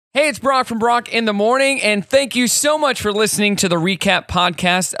Hey, it's Brock from Brock in the Morning, and thank you so much for listening to the recap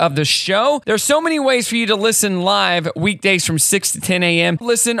podcast of the show. There's so many ways for you to listen live weekdays from 6 to 10 a.m.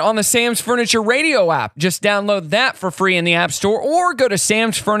 Listen on the Sam's Furniture Radio app. Just download that for free in the App Store or go to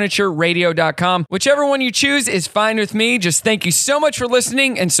samsfurnitureradio.com. Whichever one you choose is fine with me. Just thank you so much for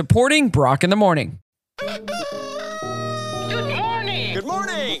listening and supporting Brock in the Morning. Good morning. Good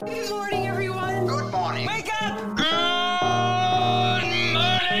morning. Good morning, everyone. Good morning. Wake up.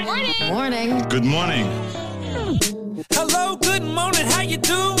 Morning. Good morning. Hello, good morning, how you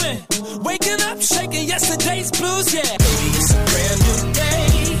doing? Waking up, shaking yesterday's blues, yeah. Baby, it's a brand new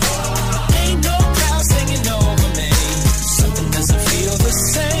day. Ain't no clouds hanging over me. Something doesn't feel the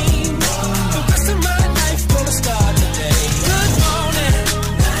same. The rest of my life gonna start today. Good morning.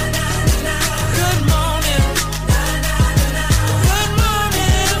 Good morning. Good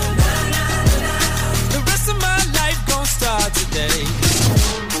morning. The rest of my life gonna start today.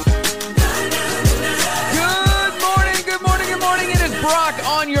 Brock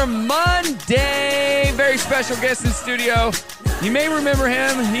on your Monday. Very special guest in studio. You may remember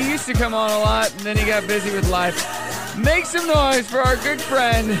him. He used to come on a lot, and then he got busy with life. Make some noise for our good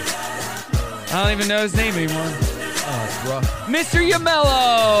friend. I don't even know his name anymore. Oh, it's rough. Mr.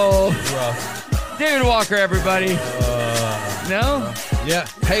 Yamello. Rough. David Walker, everybody. No? Yeah.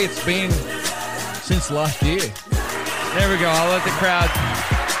 Hey, it's been since last year. There we go. I'll let the crowd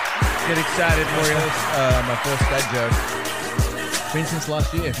get excited for you. My first dad joke. Been since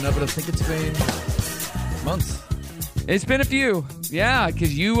last year. No, but I think it's been months. It's been a few. Yeah,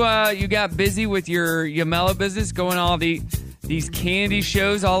 because you got busy with your Yamello business, going all these candy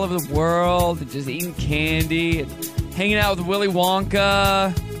shows all over the world, just eating candy and hanging out with Willy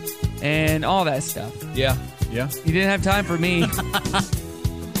Wonka and all that stuff. Yeah. You didn't have time for me.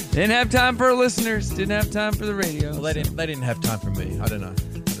 Didn't have time for our listeners. Didn't have time for the radio. Well, they didn't have time for me. I don't know.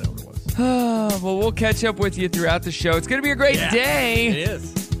 Well, we'll catch up with you throughout the show. It's going to be a great day. It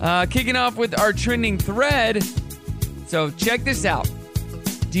is. Kicking off with our trending thread. So check this out.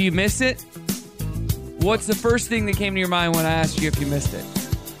 Do you miss it? What's the first thing that came to your mind when I asked you if you missed it?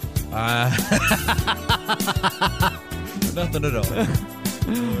 Nothing at all.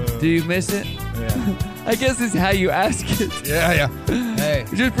 Do you miss it? Yeah. I guess it's how you ask it. Yeah. Hey.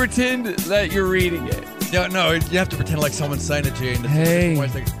 Just pretend that you're reading it. No, you have to pretend like someone's saying it to you. Hey.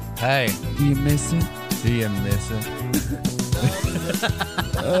 Hey. Do you miss it? Do you miss it?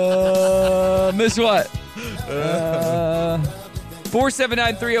 Miss what?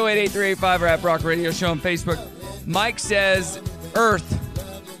 479-308-8385 or at Brock Radio Show on Facebook. Mike says Earth.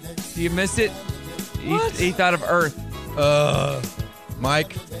 Do you miss it? He thought of Earth.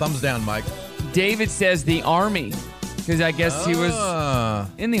 Mike, thumbs down, Mike. David says the Army, because I guess he was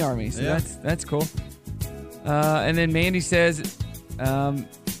in the Army, so that's cool. And then Mandy says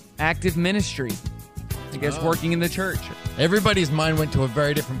active ministry. I guess working in the church. Everybody's mind went to a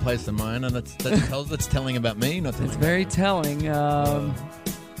very different place than mine, and that's telling about me. Not telling. It's very telling. All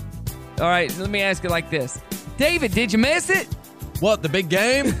right, let me ask it like this. David, did you miss it? What, the big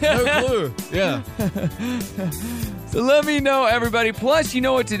game? No clue. Yeah. So let me know, everybody. Plus, you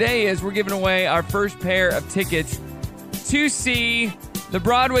know what today is. We're giving away our first pair of tickets to see the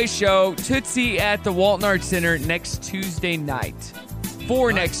Broadway show Tootsie at the Walton Arts Center next Tuesday night.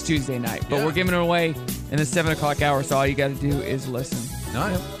 Next Tuesday night. But we're giving it away in the 7 o'clock hour, so all you got to do is listen.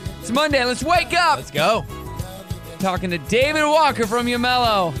 Nice. It's Monday. Let's wake up. Let's go. Talking to David Walker from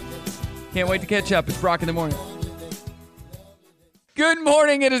Yamello. Can't wait to catch up. It's Brock in the Morning. Good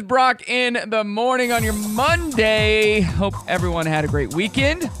morning. It is Brock in the Morning on your Monday. Hope everyone had a great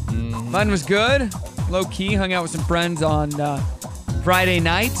weekend. Mine was good. Low key. Hung out with some friends on Friday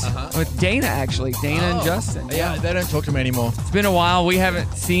night with Dana, actually. Dana and Justin. Yeah, they don't talk to me anymore. It's been a while. We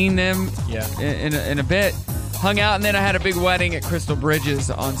haven't seen them in a bit. Hung out, and then I had a big wedding at Crystal Bridges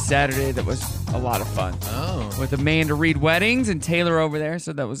on Saturday that was a lot of fun. With Amanda Reed Weddings and Taylor over there,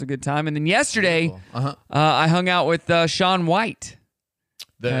 so that was a good time. And then yesterday, I hung out with Sean White,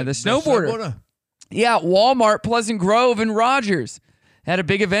 the snowboarder. Yeah, Walmart, Pleasant Grove, and Rogers. Had a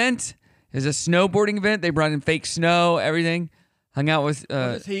big event. It was a snowboarding event. They brought in fake snow, everything. Hung out with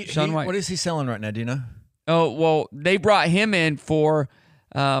Sean White. What is he selling right now? Do you know? Oh, well, they brought him in for,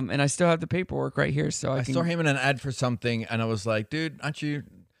 and I still have the paperwork right here. So I saw him in an ad for something, and I was like, dude, aren't you,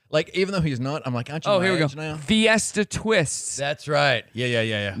 like, even though he's not, I'm like, aren't you here we go. Now? Fiesta Twists. That's right.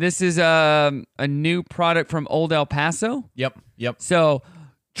 Yeah. This is a new product from Old El Paso. Yep. So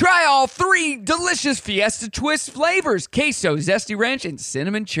try all 3 delicious Fiesta Twist flavors: queso, zesty ranch, and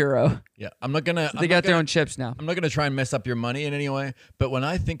cinnamon churro. Yeah, I'm not gonna. They got their own chips now. I'm not gonna try and mess up your money in any way. But when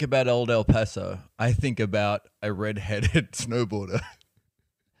I think about Old El Paso, I think about a red-headed snowboarder.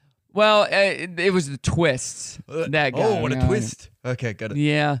 Well, it was the twists. That guy. Oh, what a twist. Okay, got it.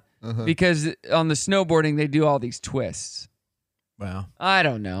 Yeah, because on the snowboarding, they do all these twists. Wow. I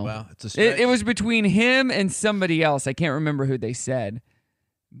don't know. Wow, it's a stretch. It was between him and somebody else. I can't remember who they said.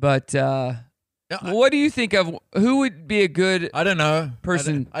 But what do you think of who would be a good I don't know.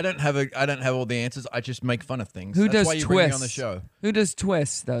 person? I don't have all the answers. I just make fun of things. Who That's does why you twists? bring me on the show. Who does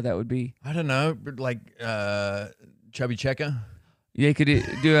twists though? That would be. I don't know, like Chubby Checker. They could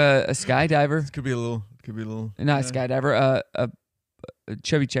do a skydiver. Could be a little. Not a skydiver.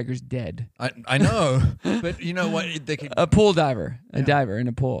 Chubby Checker's dead. I know, but you know what? They could. A pool diver, a diver in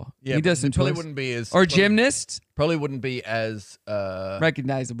a pool. Yeah, he does some probably twists. wouldn't be as or gymnasts. Probably wouldn't be as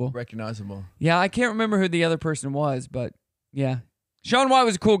recognizable. Yeah, I can't remember who the other person was, but yeah. Shaun White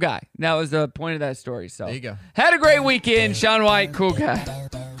was a cool guy. That was the point of that story. So there you go. Had a great weekend, Shaun White, cool guy.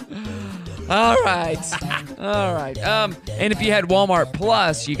 All right. And if you had Walmart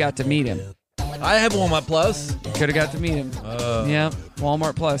Plus, you got to meet him. I have Walmart Plus. Could have got to meet him. Yeah,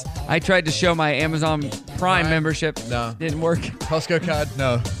 Walmart Plus. I tried to show my Amazon Prime membership. No. Didn't work. Costco card?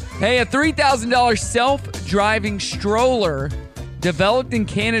 No. Hey, a $3,000 self-driving stroller developed in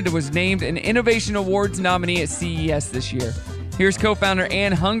Canada was named an Innovation Awards nominee at CES this year. Here's co-founder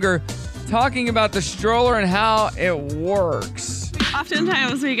Ann Hunger talking about the stroller and how it works.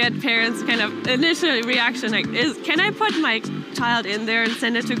 Oftentimes we get parents kind of initial reaction like, can I put my child in there and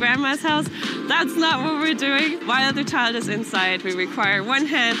send it to grandma's house? That's not what we're doing. While the child is inside, we require one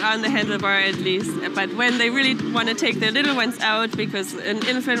hand on the handlebar at least. But when they really want to take their little ones out because an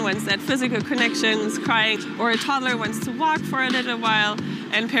infant wants that physical connection, is crying, or a toddler wants to walk for a little while,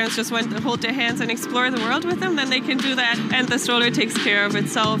 and parents just want to hold their hands and explore the world with them, then they can do that, and the stroller takes care of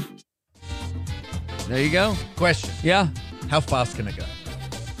itself. There you go. Question. Yeah. How fast can it go?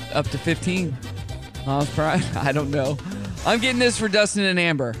 Up to 15 miles per hour. I don't know. I'm getting this for Dustin and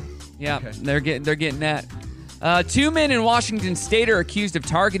Amber. Yeah, okay. They're getting that. 2 men in Washington State are accused of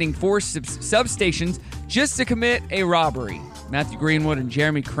targeting 4 substations just to commit a robbery. Matthew Greenwood and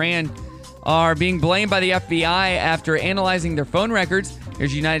Jeremy Cran are being blamed by the FBI after analyzing their phone records.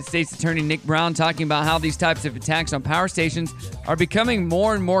 Here's United States Attorney Nick Brown talking about how these types of attacks on power stations are becoming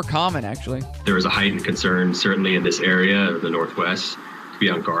more and more common, actually. There is a heightened concern, certainly in this area of the Northwest, to be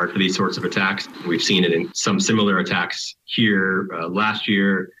on guard for these sorts of attacks. We've seen it in some similar attacks here last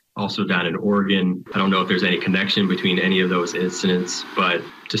year, also down in Oregon. I don't know if there's any connection between any of those incidents, but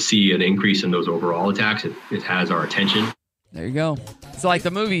to see an increase in those overall attacks, it has our attention. There you go. It's like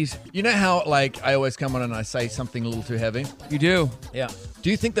the movies. You know how, like, I always come on and I say something a little too heavy? You do. Yeah. Do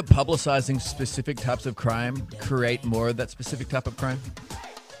you think that publicizing specific types of crime create more of that specific type of crime?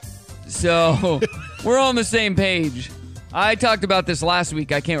 So, we're on the same page. I talked about this last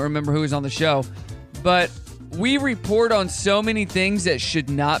week. I can't remember who was on the show. But we report on so many things that should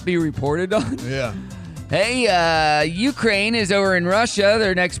not be reported on. Yeah. Hey, Ukraine is over in Russia.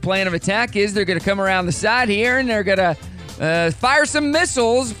 Their next plan of attack is they're going to come around the side here and they're going to fire some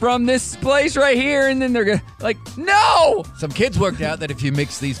missiles from this place right here, and then they're gonna no. Some kids worked out that if you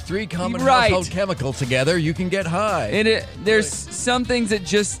mix these 3 common household chemicals together, you can get high. And there's some things that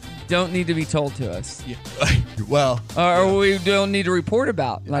just don't need to be told to us. Yeah. Well, or we don't need to report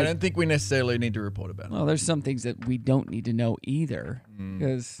about. I don't think we necessarily need to report about. Well, there's some things that we don't need to know either,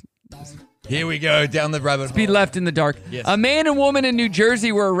 because. Here we go, down the rabbit hole. Be left in the dark. Yes. A man and woman in New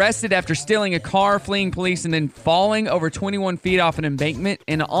Jersey were arrested after stealing a car, fleeing police, and then falling over 21 feet off an embankment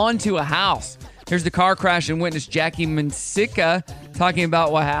and onto a house. Here's the car crash and witness Jackie Mansica talking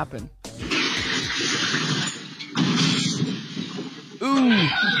about what happened. Ooh.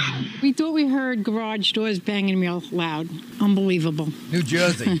 We thought we heard garage doors banging real loud. Unbelievable. New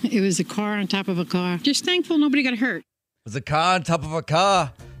Jersey. It was a car on top of a car. Just thankful nobody got hurt. It was a car on top of a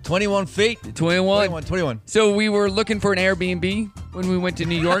car. 21 feet. 21. So we were looking for an Airbnb when we went to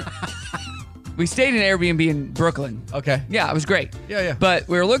New York. We stayed in an Airbnb in Brooklyn. Okay. Yeah, it was great. Yeah. But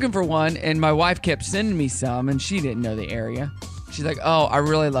we were looking for one, and my wife kept sending me some, and she didn't know the area. She's like, oh, I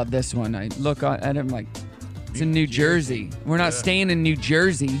really love this one. I look at it, I'm like, it's in New Jersey. We're not staying in New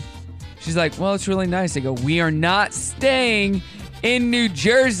Jersey. She's like, well, it's really nice. I go, we are not staying in New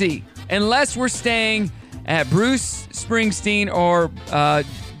Jersey unless we're staying at Bruce Springsteen or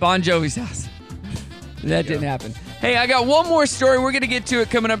Bon Jovi's house. That didn't happen. Hey, I got one more story. We're going to get to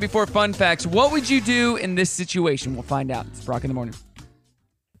it coming up before Fun Facts. What would you do in this situation? We'll find out. It's Brock in the Morning.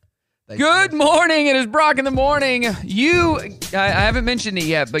 Good morning. It is Brock in the Morning. I haven't mentioned it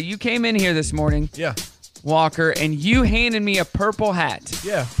yet, but you came in here this morning. Yeah. Walker, and you handed me a purple hat.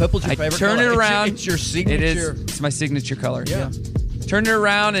 Yeah, purple's your favorite color. I turn it around. It's your signature. It is. It's my signature color. Yeah. Turn it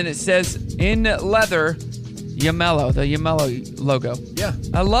around, and it says in leather, Yamello, the Yamello logo. Yeah.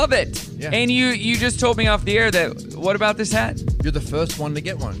 I love it. Yeah. And you just told me off the air that, what about this hat? You're the first one to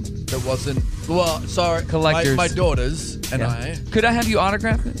get one. That wasn't, well, sorry. Collectors. My daughters and I. Could I have you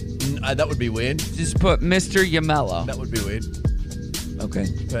autograph it? That would be weird. Just put Mr. Yamello. That would be weird. Okay.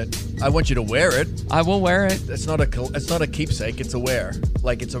 But I want you to wear it. I will wear it. It's not a keepsake. It's a wear.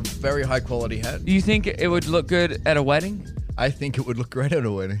 Like, it's a very high quality hat. Do you think it would look good at a wedding? I think it would look great at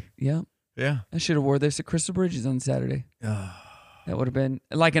a wedding. Yeah. Yeah. I should have wore this at Crystal Bridges on Saturday. That would have been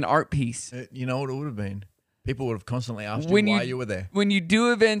like an art piece. You know what it would have been? People would have constantly asked you why you were there. When you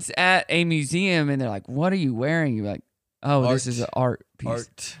do events at a museum and they're like, what are you wearing? You're like, oh, this is an art piece.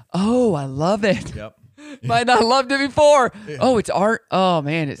 Art. Oh, I love it. Yep. Might not have loved it before. Yeah. Oh, it's art. Oh,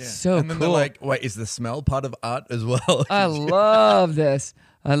 man, it's so and then cool. They're like, wait, is the smell part of art as well? I love this.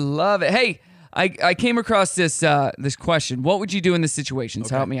 I love it. Hey, I came across this question. What would you do in this situation?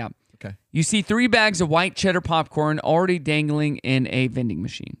 So help me out. Okay. You see 3 bags of white cheddar popcorn already dangling in a vending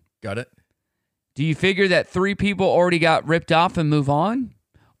machine. Got it. Do you figure that 3 people already got ripped off and move on?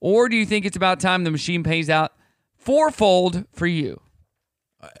 Or do you think it's about time the machine pays out 4-fold for you?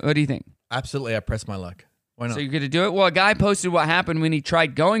 What do you think? Absolutely, I press my luck. Why not? So you're going to do it? Well, a guy posted what happened when he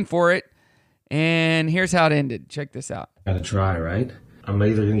tried going for it, and here's how it ended. Check this out. Gotta try, right? I'm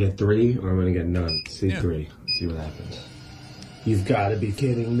either going to get 3 or I'm going to get none. See 3. See what happens. You've got to be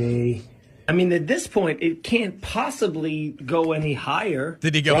kidding me. I mean, at this point, it can't possibly go any higher.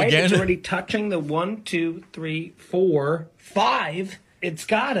 Did he go again? It's already touching the 1, 2, 3, 4, 5. It's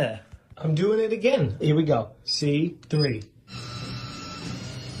gotta. I'm doing it again. Here we go. C3.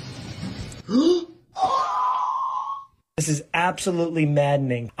 This is absolutely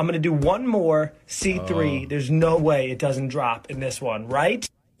maddening. I'm going to do one more C3. There's no way it doesn't drop in this one, right?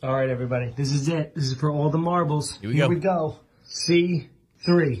 All right, everybody. This is it. This is for all the marbles. Here we go.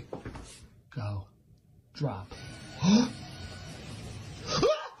 C3. Go. Drop.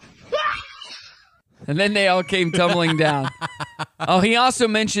 And then they all came tumbling down. Oh, he also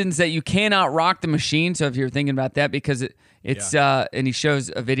mentions that you cannot rock the machine. So if you're thinking about that, because it's and he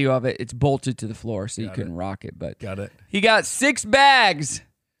shows a video of it, it's bolted to the floor, so you couldn't rock it. But got it. He got 6 bags.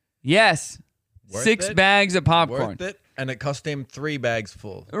 Yes. Worth 6 it? bags of popcorn. Worth it. And it cost him 3 bags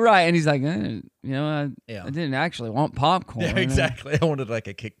full. Right. And he's like, I didn't actually want popcorn. Yeah, exactly. I wanted like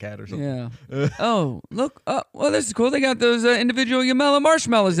a Kit Kat or something. Yeah. Oh, look. Well, this is cool. They got those individual Yamello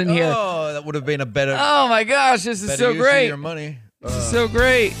marshmallows in here. Oh, that would have been a better. Oh my gosh, this is so use of great. your money. This is so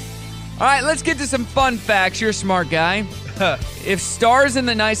great. All right, let's get to some fun facts. You're a smart guy. If stars in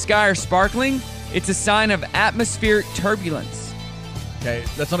the night sky are sparkling, it's a sign of atmospheric turbulence. Okay,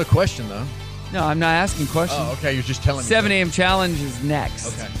 that's not a question though. No, I'm not asking questions. Oh, okay, you're just telling me. 7 a.m. challenge is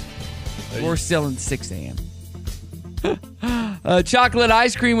next. Okay. We're still in 6 a.m. Chocolate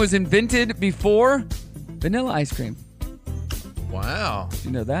ice cream was invented before vanilla ice cream. Wow. Did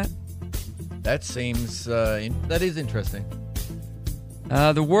you know that? That seems, that is interesting.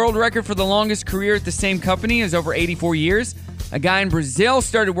 The world record for the longest career at the same company is over 84 years. A guy in Brazil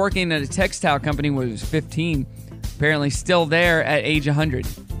started working at a textile company when he was 15. Apparently still there at age 100.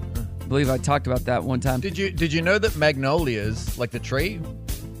 I believe I talked about that one time. Did you know that magnolias, like the tree,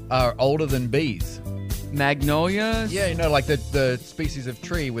 are older than bees? Magnolias? Yeah, you know, like the species of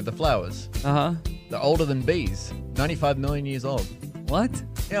tree with the flowers. Uh-huh. They're older than bees. 95 million years old. What?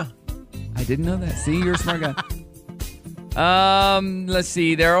 Yeah. I didn't know that. See, you're a smart guy. Let's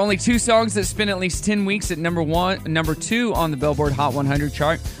see. There are only 2 songs that spent at least 10 weeks at number 2 on the Billboard Hot 100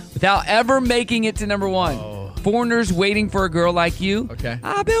 chart without ever making it to number 1. Oh. Foreigner's Waiting for a Girl Like You. Okay.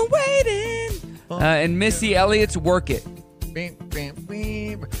 I've been waiting. And Missy Elliott's Work It. We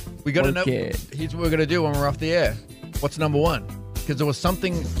got to know. Work it. Here's what we're going to do when we're off the air. What's number 1? Because there was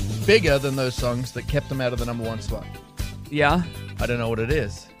something bigger than those songs that kept them out of the number 1 spot. Yeah? I don't know what it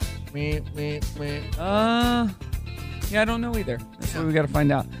is. Yeah, I don't know either. That's what we got to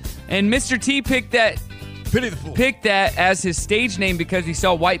find out. And Mr. T picked that Pity the Fool. Picked that as his stage name because he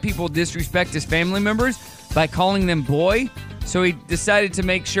saw white people disrespect his family members by calling them boy. So he decided to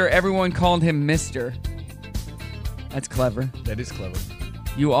make sure everyone called him Mr. That's clever. That is clever.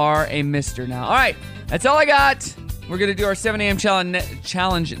 You are a Mr. now. All right, that's all I got. We're going to do our 7 a.m.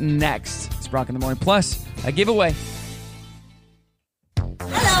 challenge next. It's Brock in the Morning. Plus, a giveaway.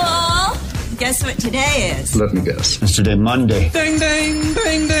 Hello all. Guess what today is? Let me guess. It's today Monday. Ding, ding,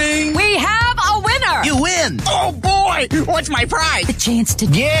 ding, ding. We have a winner. You win. Oh boy, what's my prize? The chance to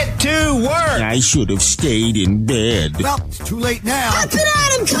get to work. I should have stayed in bed. Well, it's too late now. Up and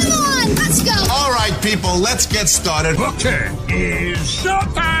at him. Come on. Let's go. All right, people, let's get started. Okay, it's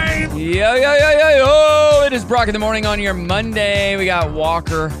showtime. Yo. It is Brock in the Morning on your Monday. We got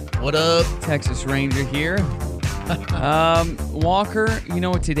Walker. What up? Texas Ranger here. Walker, you know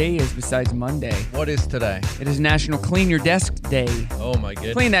what today is besides Monday? What is today? It is National Clean Your Desk Day. Oh, my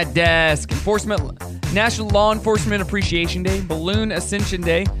goodness. Clean that desk. National Law Enforcement Appreciation Day. Balloon Ascension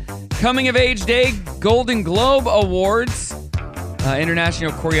Day. Coming of Age Day. Golden Globe Awards.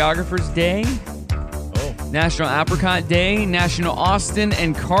 International Choreographers Day. National Apricot Day, National Austin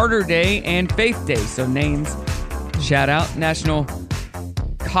and Carter Day, and Faith Day. So names, shout out. National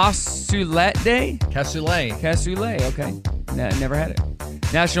Cassoulet Day. Cassoulet, okay. Never had it.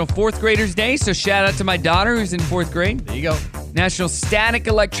 National Fourth Graders Day. So shout out to my daughter who's in fourth grade. There you go. National Static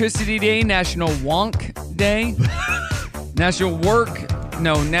Electricity Day, National Wonk Day. National Word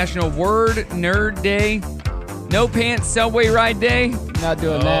Nerd Day. No Pants Subway Ride Day. Not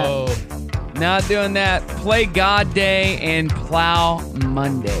doing that. Not doing that. Play God Day and Plow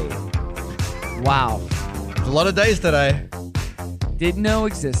Monday. Wow. There's a lot of days today. Didn't know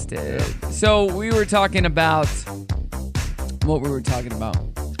existed. So we were talking about what we were talking about.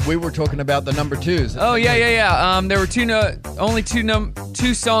 We were talking about the number twos. Oh, yeah. There were only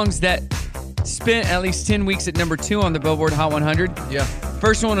two songs that spent at least 10 weeks at number 2 on the Billboard Hot 100. Yeah.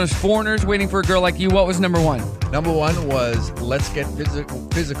 First one was Foreigners, Waiting for a Girl Like You. What was number 1? Number 1 was Let's Get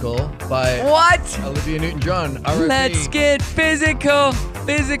Physical by Olivia Newton-John. R.I.P. Let's get physical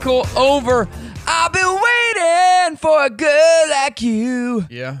over. I've been waiting for a girl like you.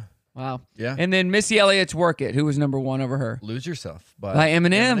 Yeah. Wow. Yeah. And then Missy Elliott's Work It. Who was number 1 over her? Lose Yourself by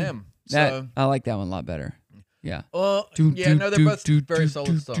Eminem. So, I like that one a lot better. Yeah. They're both very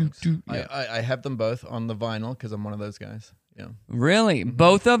solid songs. I have them both on the vinyl because I'm one of those guys. Yeah. Really? Mm-hmm.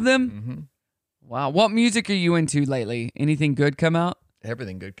 Both of them? Mm-hmm. Wow. What music are you into lately? Anything good come out?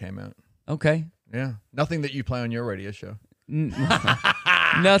 Everything good came out. Okay. Yeah. Nothing that you play on your radio show.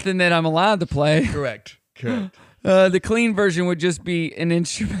 Nothing that I'm allowed to play. Correct. The clean version would just be an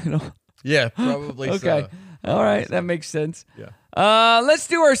instrumental. Yeah, probably okay. so. All right. That makes sense. Yeah. Let's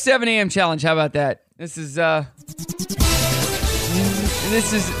do our 7 a.m. challenge. How about that? This is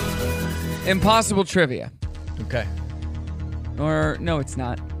impossible trivia. Okay. Or no, it's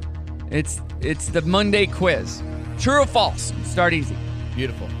not. It's the Monday quiz. True or false? Start easy.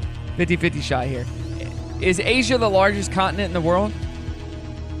 Beautiful. 50-50 shot here. Is Asia the largest continent in the world?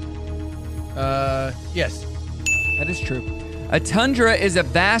 Yes. That is true. A tundra is a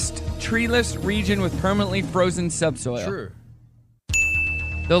vast treeless region with permanently frozen subsoil. True.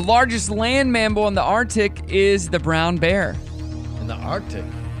 The largest land mammal in the Arctic is the brown bear. In the Arctic?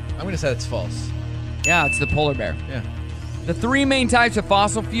 I'm going to say that's false. Yeah, it's the polar bear. Yeah. The 3 main types of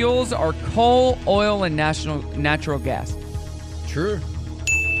fossil fuels are coal, oil, and natural gas. True.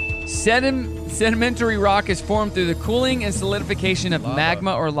 Sedimentary rock is formed through the cooling and solidification of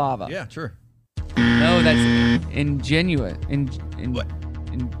magma or lava. Yeah, true. No, that's igneous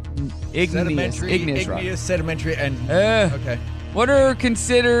rock. Igneous, sedimentary, and... okay. What are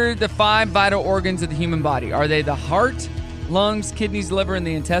considered the 5 vital organs of the human body? Are they the heart, lungs, kidneys, liver, and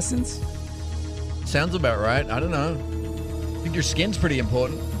the intestines? Sounds about right. I don't know. I think your skin's pretty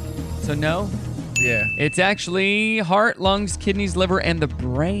important. So no? Yeah. It's actually heart, lungs, kidneys, liver, and the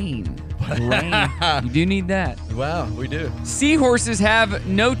brain. You do need that. Wow, we do. Seahorses have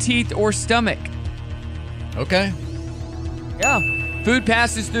no teeth or stomach. Okay. Yeah. Food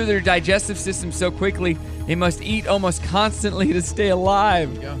passes through their digestive system so quickly, they must eat almost constantly to stay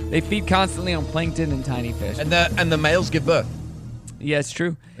alive. Yeah. They feed constantly on plankton and tiny fish. And the males give birth. Yeah, it's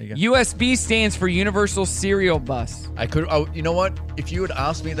true. There you go. USB stands for Universal Serial Bus. You know what? If you had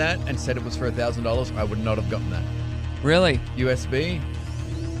asked me that and said it was for $1,000, I would not have gotten that. Really? USB?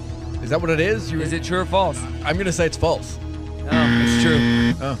 Is that what it is? Is it true or false? I'm going to say it's false. Oh, it's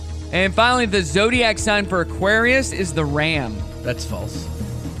true. Oh. And finally, the zodiac sign for Aquarius is the Ram. That's false.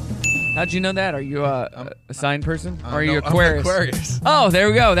 How'd you know that? Are you a sign person? Or are you no, Aquarius? I'm Aquarius. Oh, there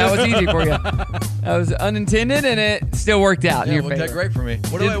we go. That was easy for you. That was unintended, and it still worked out in your favor. Worked out great for me.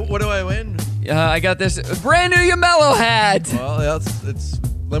 What do I win? I got this brand new Yamello hat. Well, it's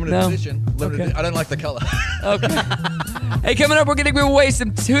limited edition. Okay. I don't like the color. Okay. Hey, coming up, we're going to give away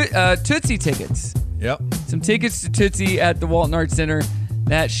some Tootsie tickets. Yep. Some tickets to Tootsie at the Walton Arts Center.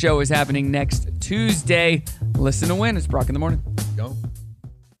 That show is happening next Tuesday. Listen to win. It's Brock in the Morning. Go.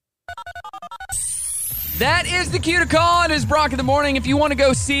 That is the cue to call. It is Brock in the Morning. If you want to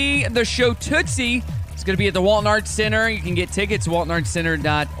go see the show Tootsie, it's going to be at the Walton Arts Center. You can get tickets at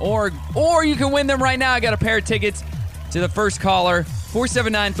waltonartscenter.org, or you can win them right now. I got a pair of tickets to the first caller,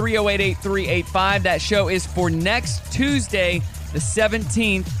 479-308-8385. That show is for next Tuesday, the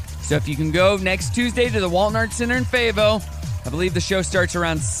 17th. So if you can go next Tuesday to the Walton Arts Center in Fayetteville, I believe the show starts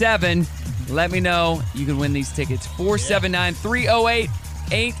around 7. Let me know. You can win these tickets.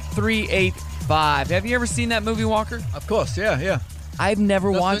 479-308-8385. 2005. Have you ever seen that movie, Walker? Of course, yeah. I've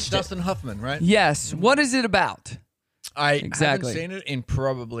never watched it. Dustin Hoffman, right? Yes. What is it about? I haven't seen it in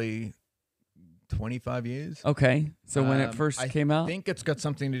probably 25 years. Okay. So when it first came out? I think it's got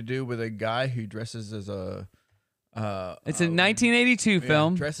something to do with a guy who dresses as a... it's a 1982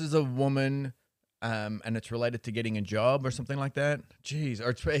 film. Dresses as a woman, and it's related to getting a job or something like that. Jeez.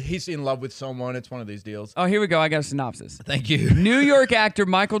 Or he's in love with someone. It's one of these deals. Oh, here we go. I got a synopsis. Thank you. New York actor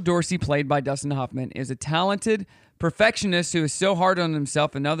Michael Dorsey, played by Dustin Hoffman, is a talented perfectionist who is so hard on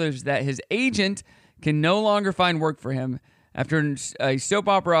himself and others that his agent can no longer find work for him. After a soap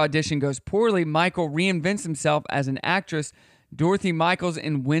opera audition goes poorly, Michael reinvents himself as an actress, Dorothy Michaels,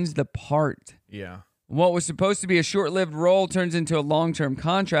 and wins the part. Yeah. What was supposed to be a short-lived role turns into a long-term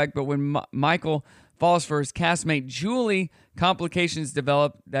contract, but when Michael falls for his castmate Julie, complications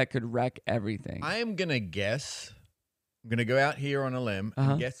develop that could wreck everything. I am going to guess... I'm going to go out here on a limb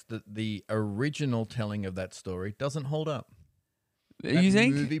and guess that the original telling of that story doesn't hold up. You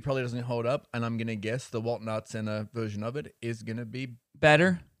think? The movie probably doesn't hold up, and I'm going to guess the Walton Arts Center version of it is going to be...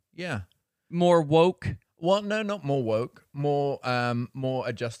 better? Yeah. More woke? Well, no, not more woke. More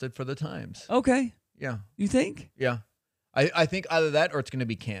adjusted for the times. Okay. Yeah. You think? Yeah. I think either that or it's going to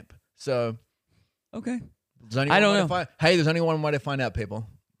be camp. So... Okay. I don't know. Hey, there's only one way to find out, people.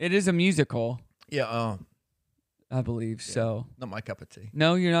 It is a musical. Yeah, I believe so. Not my cup of tea.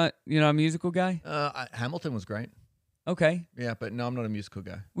 No, you're not a musical guy? Hamilton was great. Okay. Yeah, but no, I'm not a musical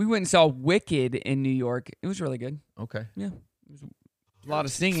guy. We went and saw Wicked in New York. It was really good. Okay. Yeah. It was a lot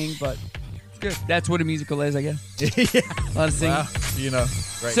of singing, but it's good. That's what a musical is, I guess. Yeah. A lot of singing. Wow. You know.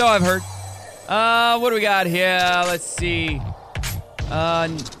 Great. So I've heard. What do we got here? Let's see.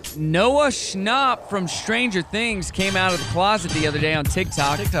 Noah Schnapp from Stranger Things came out of the closet the other day on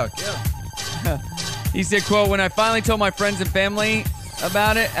TikTok. Yeah. He said, quote, "When I finally told my friends and family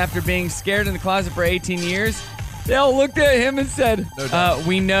about it after being scared in the closet for 18 years, they all looked at him and said,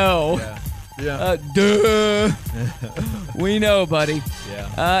 we know." Yeah. Duh. We know, buddy.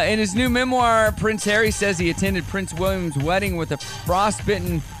 Yeah. In his new memoir, Prince Harry says he attended Prince William's wedding with a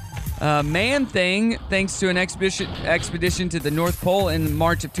frostbitten man thing thanks to an expedition to the North Pole in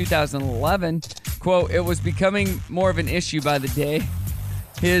March of 2011. Quote, "It was becoming more of an issue by the day.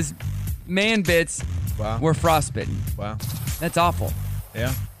 His man bits were frostbitten." Wow. That's awful.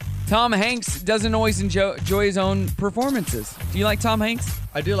 Yeah. Tom Hanks doesn't always enjoy his own performances. Do you like Tom Hanks?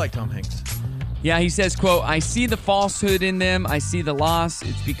 I do like Tom Hanks. Yeah, he says, quote, "I see the falsehood in them. I see the loss.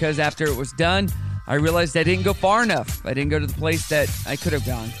 It's because after it was done, I realized I didn't go far enough. I didn't go to the place that I could have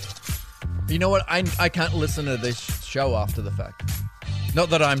gone." You know what? I can't listen to this show after the fact. Not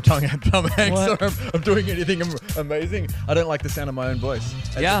that I'm Tom Hanks or I'm doing anything amazing. I don't like the sound of my own voice.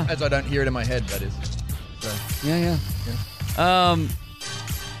 As I don't hear it in my head, that is. So. Yeah.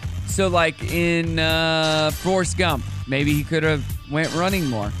 So like in Forrest Gump, maybe he could have went running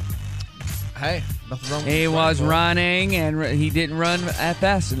more. Hey, nothing wrong with He was running and he didn't run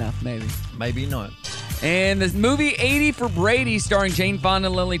fast enough, maybe. Maybe not. And the movie 80 for Brady, starring Jane Fonda,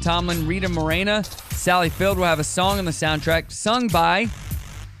 Lily Tomlin, Rita Moreno, Sally Field, will have a song on the soundtrack sung by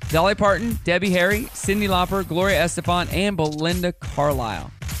Dolly Parton, Debbie Harry, Cyndi Lauper, Gloria Estefan, and Belinda Carlisle.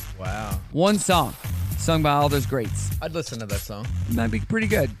 Wow. One song sung by all those greats. I'd listen to that song. It might be pretty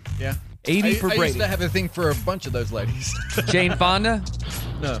good. Yeah. 80 for Brady. I used to have a thing for a bunch of those ladies. Jane Fonda?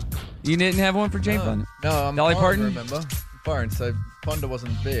 No. You didn't have one for Jane Fonda? No, I'm Dolly foreign, Parton? remember? Foreign, so Fonda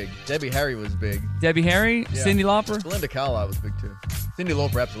wasn't big. Debbie Harry was big. Debbie Harry? Yeah. Cyndi Lauper? Belinda Carlisle was big too. Cyndi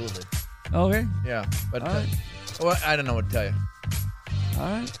Lauper, absolutely. Okay. Yeah, but All right. Well, I don't know what to tell you. All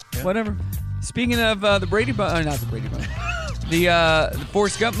right. Yeah. Whatever. Speaking of the Brady Bunch, not the Brady Bunch, the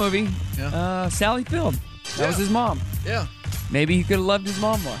Forrest Gump movie, Sally Field. That was his mom. Yeah. Maybe he could have loved his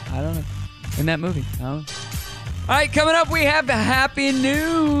mom more. I don't know. In that movie. I don't know. All right, coming up, we have the happy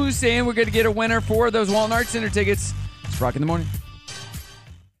news, and we're going to get a winner for those Walton Arts Center tickets. It's Brock in the Morning.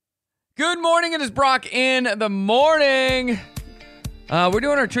 Good morning. It is Brock in the Morning. We're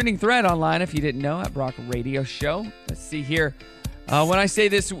doing our trending thread online, if you didn't know, at Brock Radio Show. Let's see here. When I say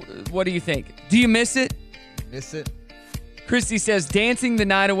this, what do you think? Do you miss it? Miss it. Christy says, dancing the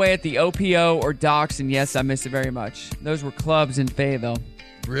night away at the OPO or Docks, and yes, I miss it very much. Those were clubs in Fayetteville.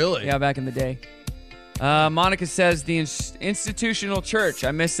 Really? Yeah, back in the day. Monica says, the institutional church.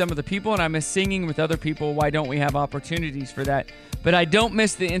 I miss some of the people, and I miss singing with other people. Why don't we have opportunities for that? But I don't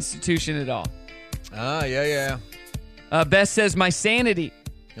miss the institution at all. Ah, yeah. Beth says, my sanity.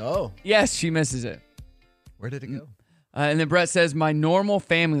 Oh. Yes, she misses it. Where did it go? And then Brett says, my normal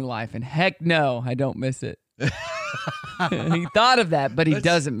family life. And heck no, I don't miss it. He thought of that, but he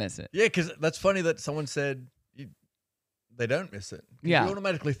doesn't miss it. Yeah, because that's funny that someone said they don't miss it. Yeah. You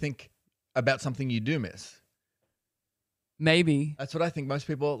automatically think about something you do miss. Maybe. That's what I think. Most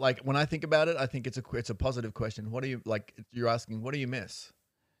people, like, when I think about it, I think it's a positive question. What do you, like, you're asking, what do you miss?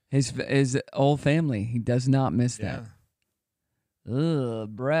 His old family. He does not miss that. Ugh,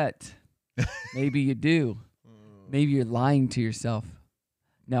 Brett. Maybe you do. Maybe you're lying to yourself.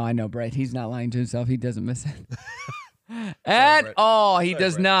 No, I know, Brett. He's not lying to himself. He doesn't miss it. At all. He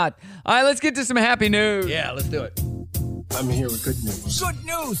does not. All right, let's get to some happy news. Yeah, let's do it. I'm here with good news. Good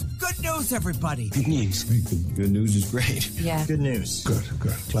news. Good news, everybody. Good news. Good news is great. Yeah. Good news. Good.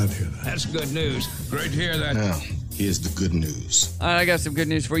 Glad to hear that. That's good news. Great to hear that. Now, here's the good news. All right, I got some good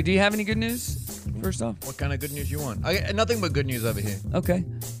news for you. Do you have any good news? First off, what kind of good news you want? Nothing but good news over here. Okay.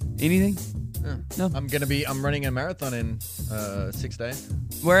 Anything? No. I'm running a marathon in 6 days.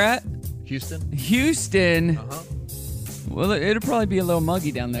 Where at? Houston. Houston. Well, it'll probably be a little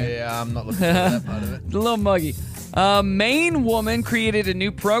muggy down there. Yeah, I'm not looking for that part of it. A little muggy. A Maine woman created a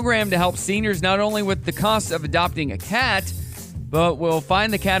new program to help seniors not only with the cost of adopting a cat, but will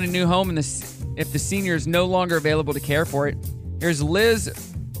find the cat a new home if the senior is no longer available to care for it. Here's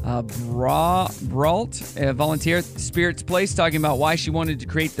Liz Brault, a volunteer at Spirit's Place, talking about why she wanted to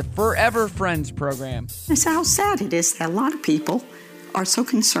create the Forever Friends program. It's how sad it is that a lot of people are so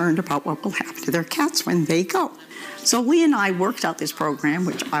concerned about what will happen to their cats when they go. So Lee and I worked out this program,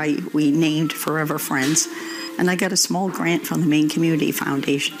 which we named Forever Friends, and I got a small grant from the Maine Community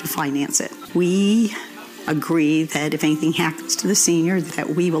Foundation to finance it. We agree that if anything happens to the senior,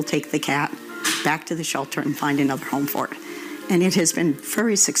 that we will take the cat back to the shelter and find another home for it. And it has been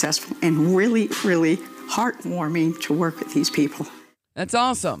very successful and really, really heartwarming to work with these people. That's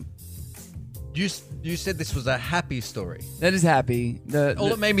awesome. You said this was a happy story. That is happy.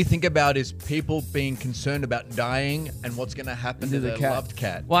 All it made me think about is people being concerned about dying and what's going to happen to their loved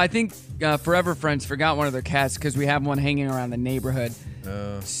cat. Well, I think Forever Friends forgot one of their cats because we have one hanging around the neighborhood.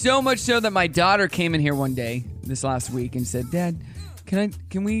 So much so that my daughter came in here one day this last week and said, "Dad,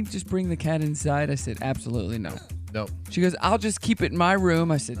 can we just bring the cat inside?" I said, "Absolutely no." No. She goes, "I'll just keep it in my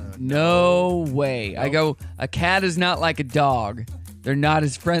room." I said, no way. I go, a cat is not like a dog. They're not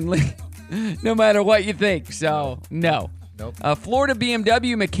as friendly, no matter what you think. So, no. Nope. Florida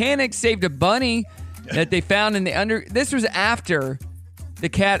BMW mechanics saved a bunny that they found in the This was after the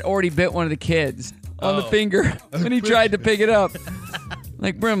cat already bit one of the kids on the finger when he tried to pick it up.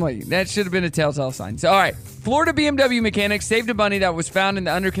 Like, Brimley, that should have been a telltale sign. So, all right. Florida BMW mechanics saved a bunny that was found in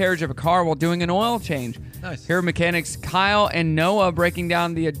the undercarriage of a car while doing an oil change. Nice. Here are mechanics Kyle and Noah breaking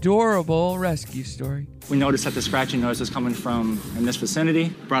down the adorable rescue story. We noticed that the scratching noise was coming from in this vicinity.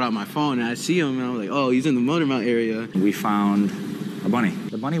 Brought out my phone and I see him and I was like, oh, he's in the motor mount area. We found a bunny.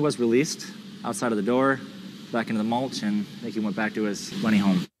 The bunny was released outside of the door, back into the mulch, and I think he went back to his bunny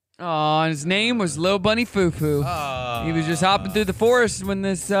home. Oh, and his name was Lil Bunny Foo-Foo. He was just hopping through the forest when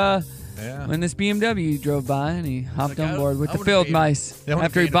this BMW drove by, and he hopped on board with the field mice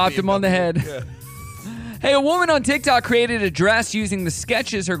after he bopped him on the head. Yeah. Hey, a woman on TikTok created a dress using the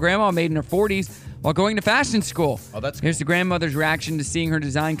sketches her grandma made in her 40s while going to fashion school. Oh, that's cool. Here's the grandmother's reaction to seeing her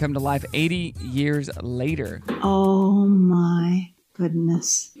design come to life 80 years later. Oh, my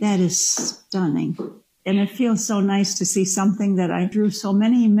goodness. That is stunning. And it feels so nice to see something that I drew so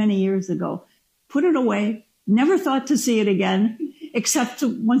many, many years ago. Put it away. Never thought to see it again, except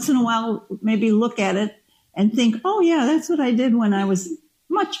to once in a while maybe look at it and think, oh, yeah, that's what I did when I was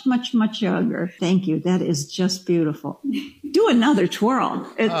much, much, much younger. Thank you. That is just beautiful. Do another twirl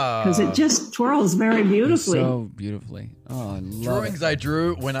because it just twirls very beautifully. So beautifully. Oh, I love Drawings I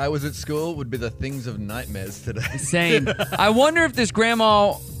drew when I was at school would be the things of nightmares today. Same. I wonder if this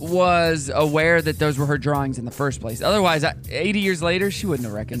grandma was aware that those were her drawings in the first place. Otherwise, 80 years later, she wouldn't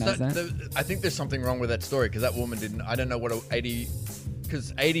have recognized that. I think there's something wrong with that story because that woman didn't. I don't know what 80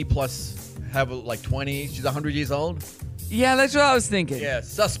 plus have like 20. She's 100 years old. Yeah, that's what I was thinking. Yeah,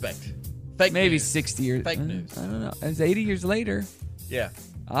 suspect. Fake Maybe news. 60 years. Fake news. I don't know. It's 80 years later. Yeah.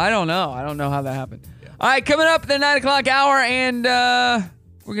 I don't know. I don't know how that happened. Yeah. All right, coming up at the 9 o'clock hour, and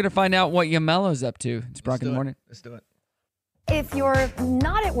we're going to find out what Yamelo's up to. It's Brock in the Morning. Let's do it. If you're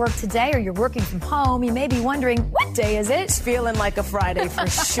not at work today or you're working from home, you may be wondering, what day is it? It's feeling like a Friday for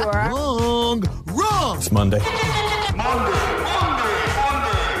sure. Wrong. It's Monday.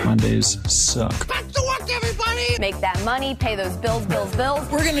 Mondays suck. Back to work, everybody! Make that money, pay those bills.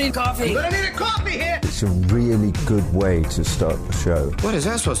 We're gonna need coffee. But I need a coffee here. It's a really good way to start the show. What is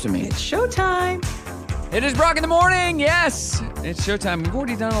that supposed to mean? It's showtime. It is Brock in the Morning. Yes, it's showtime. We've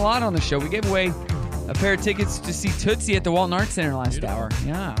already done a lot on the show. We gave away a pair of tickets to see Tootsie at the Walton Arts Center last hour.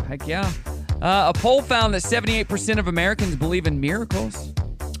 Yeah, heck yeah. A poll found that 78% of Americans believe in miracles.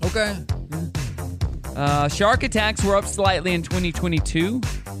 Okay. Shark attacks were up slightly in 2022.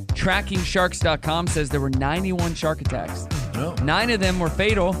 TrackingSharks.com says there were 91 shark attacks. No. 9 of them were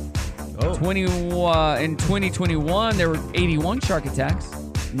fatal. In 2021, there were 81 shark attacks,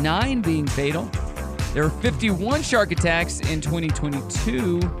 9 being fatal. There were 51 shark attacks in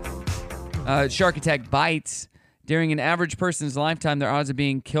 2022. Shark attack bites. During an average person's lifetime, their odds of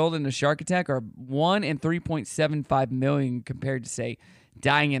being killed in a shark attack are 1 in 3.75 million compared to, say,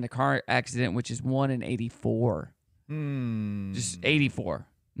 dying in a car accident, which is 1 in 84. Just 84.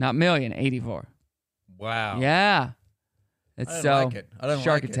 Not million, 84. Wow. Yeah. It's I so don't like it. I don't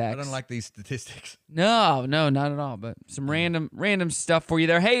shark like attacks. it. I don't like these statistics. No, not at all. But some random stuff for you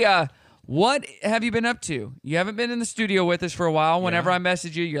there. Hey, what have you been up to? You haven't been in the studio with us for a while. Whenever I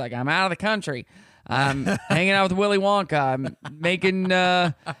message you, you're like, I'm out of the country. I'm hanging out with Willy Wonka. I'm making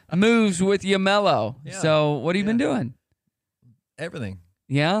moves with Yamello. Yeah. So what have you been doing? Everything.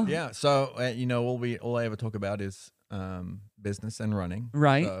 Yeah? Yeah. So, all I ever talk about is business and running.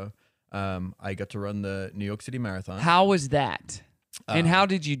 Right. So, I got to run the New York City Marathon. How was that? And how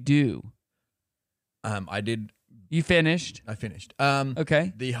did you do? I did. You finished? I finished.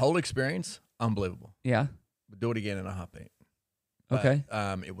 Okay. The whole experience, unbelievable. Yeah. Would do it again in a heartbeat. Okay.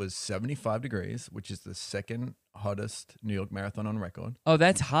 It was 75 degrees, which is the second hottest New York Marathon on record. Oh,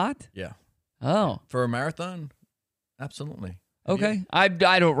 that's hot? Yeah. Oh. For a marathon, absolutely. Okay. I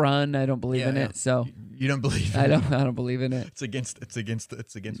don't run. I don't believe in it. So you don't believe in I it? don't believe in it. It's against what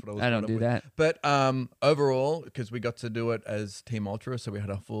I was I don't brought do up that. with. But overall, because we got to do it as Team Ultra, so we had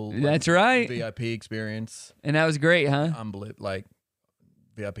a full That's right. VIP experience. And that was great, huh? Unbelievable. Like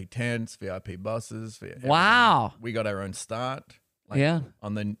VIP tents, VIP buses. Wow. We got our own start. Yeah.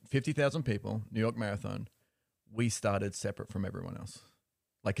 On the 50,000 people New York Marathon, we started separate from everyone else.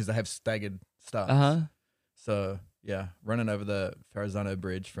 Like, because they have staggered starts. Uh-huh. So, yeah, running over the Verrazano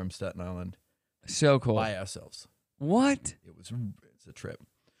Bridge from Staten Island. So cool. By ourselves. What? It's a trip.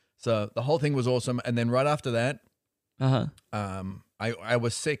 So the whole thing was awesome. And then right after that, I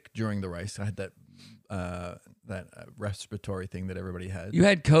was sick during the race. I had that respiratory thing that everybody has. You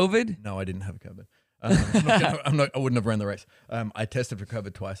had COVID? No, I didn't have COVID. I wouldn't have ran the race. I tested for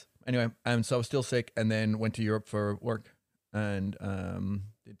COVID twice. Anyway, so I was still sick, and then went to Europe for work, and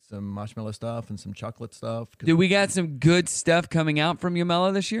did some marshmallow stuff and some chocolate stuff. Did we got some good stuff coming out from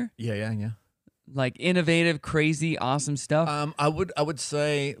Yamello this year? Yeah. Like innovative, crazy, awesome stuff. I would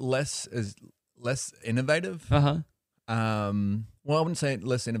say less innovative. Well, I wouldn't say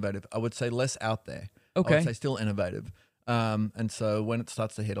less innovative. I would say less out there. Okay. I would say still innovative. And so when it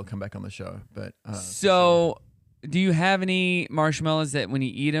starts to hit, I'll come back on the show. But so, do you have any marshmallows that when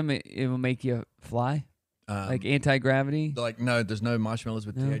you eat them, it will make you fly? Like anti-gravity? Like, no, there's no marshmallows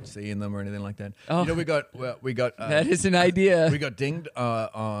with THC in them or anything like that. Oh. We got that is an idea. We got dinged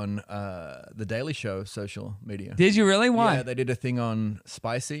on the Daily Show social media. Did you really? Why? Yeah, they did a thing on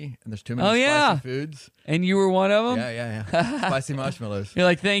spicy, and there's too many spicy foods. And you were one of them? Yeah. Spicy marshmallows. You're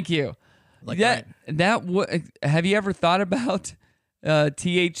like, thank you. Like have you ever thought about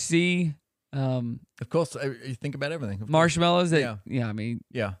THC? Of course, you think about everything. Marshmallows. Yeah, I mean,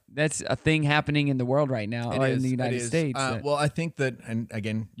 yeah, that's a thing happening in the world right now, in the United States. Well, I think that, and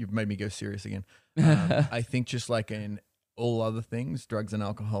again, you've made me go serious again. I think just like in all other things, drugs and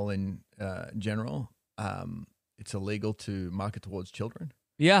alcohol in general, it's illegal to market towards children.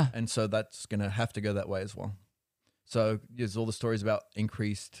 Yeah, and so that's going to have to go that way as well. So there's all the stories about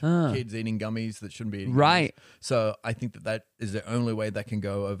increased kids eating gummies that shouldn't be eating right. gummies. So I think that is the only way that can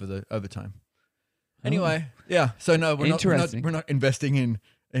go over time. Anyway, yeah. So no, we're not investing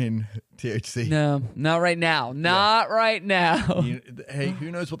in THC. No, not right now. Not right now. Hey,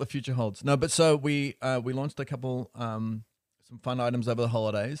 who knows what the future holds? No, but so we launched a couple some fun items over the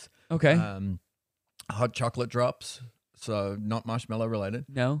holidays. Okay. Hot chocolate drops. So not marshmallow related.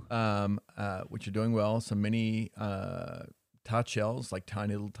 No. Which are doing well. Some mini tart shells, like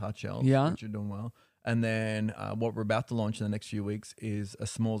tiny little tart shells. Yeah. Which are doing well. And then what we're about to launch in the next few weeks is a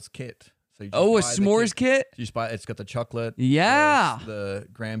s'mores kit. So a s'mores kit? You just buy it's got the chocolate. Yeah. The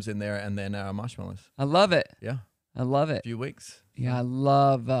grams in there, and then marshmallows. I love it. Yeah. I love it. A few weeks. Yeah, I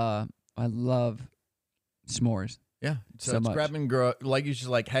love s'mores. Yeah. So it's much. grab and grow. Like you're just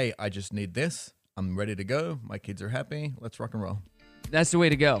like, hey, I just need this. I'm ready to go. My kids are happy. Let's rock and roll. That's the way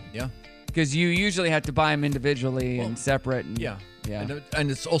to go. Yeah. Because you usually have to buy them individually and separate. And, yeah. Yeah.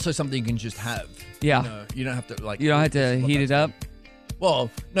 And it's also something you can just have. Yeah. You don't have to like. You don't have to heat it up. Well,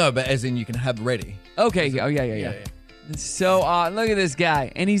 no, but as in you can have ready. Okay. Oh yeah. So look at this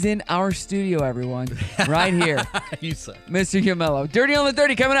guy, and he's in our studio, everyone, right here. You suck. Mr. Yamello. Dirty on the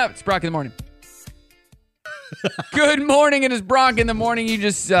 30 coming up. It's Brock in the morning. Good morning. It is Brock in the morning. You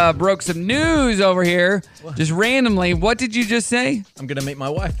just broke some news over here. What? Just randomly. What did you just say? I'm going to meet my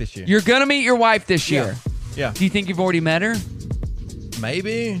wife this year. You're going to meet your wife this year? Yeah. Do you think you've already met her?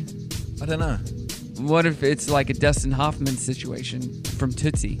 Maybe. I don't know. What if it's like a Dustin Hoffman situation from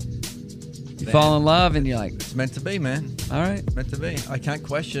Tootsie? You fall in love and you're like... It's meant to be, man. All right. Meant to be. I can't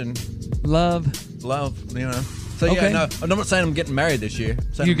question... Love, you know. So yeah, no, I'm not saying I'm getting married this year.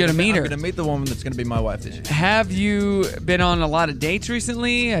 You're going to meet her. I'm going to meet the woman that's going to be my wife this year. Have you been on a lot of dates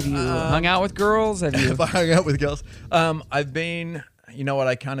recently? Have you hung out with girls? Have you have I hung out with girls? I've been, you know what,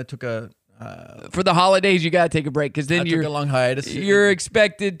 I kind of took a... For the holidays, you got to take a break because then took a long hiatus. You're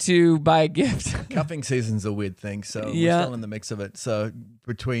expected to buy a gift. Cuffing season's a weird thing, so we're still in the mix of it. So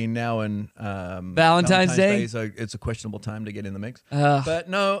between now and Valentine's Day, so it's a questionable time to get in the mix. But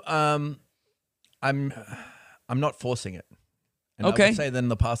no, I'm not forcing it. And I would say that in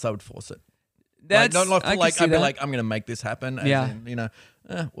the past I would force it. That's I'd be that. like, I'm going to make this happen. As in, you know,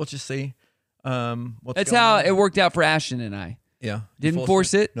 we'll just see. That's how it worked out for Ashton and I. Yeah, didn't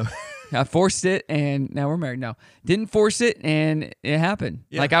force it. No. I forced it, and now we're married. No, didn't force it, and it happened.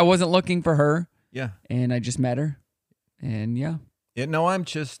 Yeah. Like I wasn't looking for her. Yeah, and I just met her, and yeah. No, I'm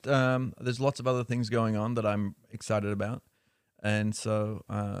just. There's lots of other things going on that I'm excited about, and so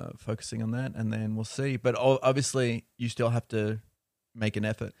focusing on that, and then we'll see. But obviously, you still have to make an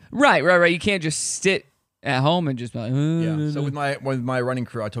effort. Right. You can't just sit at home and just be like, yeah. So with my running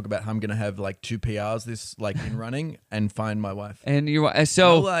crew, I talk about how I'm going to have like 2 PRs in running and find my wife. And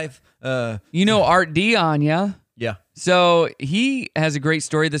so no life. You know Art Dion, yeah? Yeah. So he has a great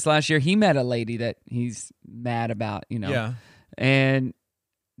story. This last year, he met a lady that he's mad about, you know. Yeah. And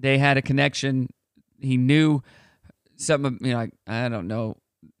they had a connection. He knew something, you know, like, I don't know.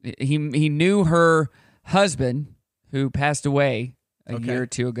 He knew her husband who passed away a year or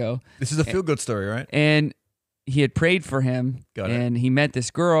two ago. This is a feel-good story, right? And he had prayed for him. Got it. And he met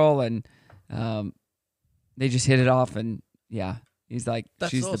this girl, and they just hit it off. And yeah, he's like,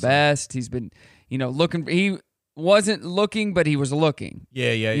 she's the best. He's been, you know, looking. He wasn't looking, but he was looking.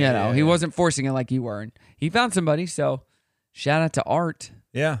 Yeah. He wasn't forcing it like you were. And he found somebody. So shout out to Art.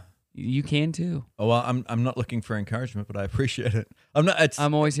 Yeah. You can too. Oh well, I'm not looking for encouragement, but I appreciate it.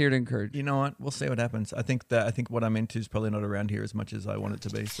 I'm always here to encourage. You know what? We'll see what happens. I think what I'm into is probably not around here as much as I want it to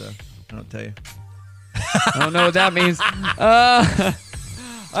be. So I don't tell you. I don't know what that means. All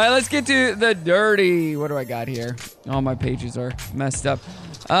right, let's get to the dirty. What do I got here? All my pages are messed up.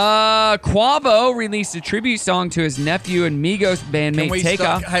 Quavo released a tribute song to his nephew and Migos bandmate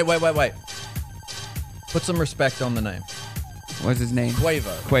Takeoff. Hey, wait. Put some respect on the name. What's his name?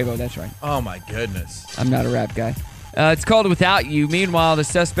 Quavo, that's right. Oh, my goodness. I'm not a rap guy. It's called Without You. Meanwhile, the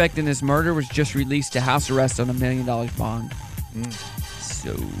suspect in this murder was just released to house arrest on $1 million bond.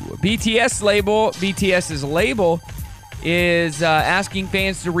 So, BTS's label is asking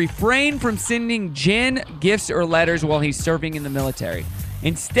fans to refrain from sending Jin gifts or letters while he's serving in the military.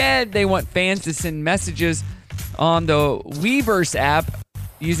 Instead, they want fans to send messages on the Weverse app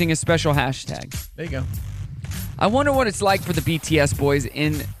using a special hashtag. There you go. I wonder what it's like for the BTS boys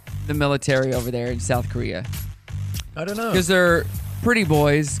in the military over there in South Korea. I don't know. Because they're pretty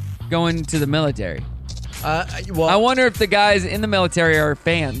boys going to the military. I wonder if the guys in the military are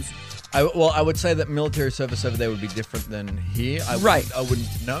fans. I would say that military service over there would be different than here. I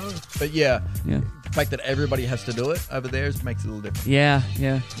wouldn't know. But yeah. The fact that everybody has to do it over there makes it a little different. Yeah.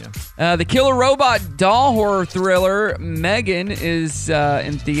 The killer robot doll horror thriller Megan is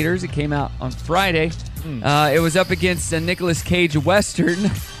in theaters. It came out on Friday. It was up against a Nicolas Cage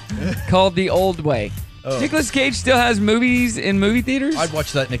Western called The Old Way. Oh. Nicolas Cage still has movies in movie theaters? I'd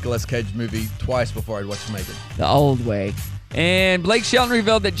watch that Nicolas Cage movie twice before I'd watch Megan. The Old Way. And Blake Shelton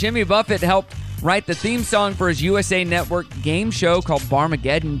revealed that Jimmy Buffett helped write the theme song for his USA Network game show called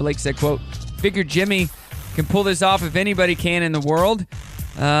Barmageddon. Blake said, quote, "Figured Jimmy can pull this off if anybody can in the world.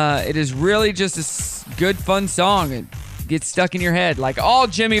 It is really just a good, fun song. It gets stuck in your head like all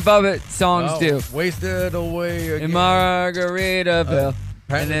Jimmy Buffett songs do. Wasted away again. In Margaritaville.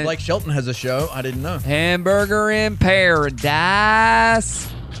 Apparently Blake Shelton has a show. I didn't know. Hamburger in Paradise.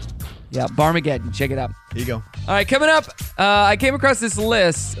 Yeah, Barmageddon. Check it out. Here you go. All right, coming up, I came across this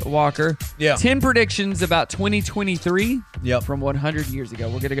list, Walker. Yeah. 10 predictions about 2023 Yep. from 100 years ago.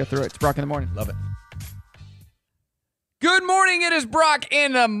 We're going to go through it. It's Brock in the morning. Love it. Good morning. It is Brock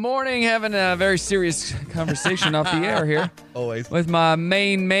in the morning, having a very serious conversation off the air here. Always. With my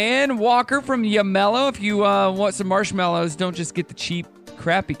main man, Walker from Yamello. If you want some marshmallows, don't just get the cheap,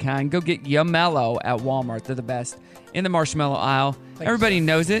 crappy kind. Go get Yamello at Walmart. They're the best in the marshmallow aisle. Everybody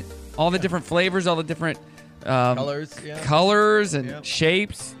knows it. All the different flavors, all the different colors and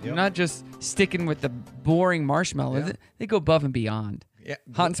shapes. You're not just sticking with the boring marshmallow. They go above and beyond. Yeah.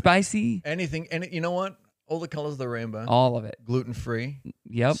 Hot and spicy. Anything. And you know what? All the colors of the rainbow. All of it. Gluten-free.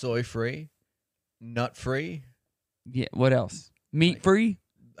 Yep. Soy-free. Nut-free. Yeah. What else? Meat-free?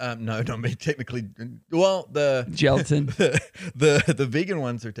 No, not meat. Technically, well, the gelatin. the vegan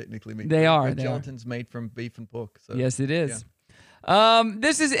ones are technically meat. They are. Gelatin's made from beef and pork. So, yes, it is. Yeah.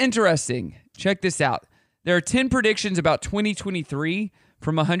 This is interesting. Check this out. There are 10 predictions about 2023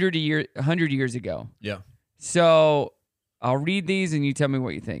 from 100 years ago. Yeah. So I'll read these and you tell me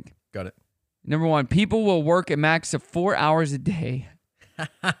what you think. Got it. Number 1, people will work a max of 4 hours a day.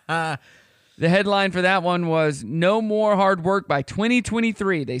 The headline for that one was no more hard work by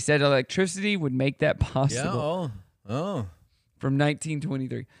 2023. They said electricity would make that possible. Yeah. Oh. From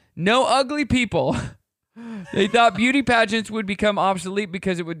 1923. No ugly people. They thought beauty pageants would become obsolete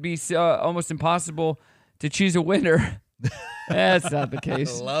because it would be almost impossible to choose a winner. That's not the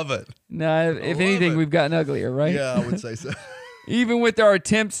case. I love it. No, if anything, we've gotten uglier, right? Yeah, I would say so. Even with our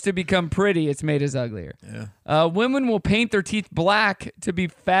attempts to become pretty, it's made us uglier. Yeah. Women will paint their teeth black to be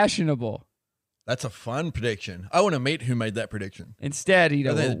fashionable. That's a fun prediction. I want to meet who made that prediction. Instead,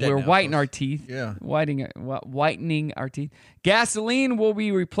 we're whitening our teeth. Yeah. Whitening our teeth. Gasoline will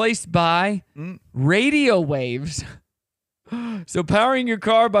be replaced by radio waves. So powering your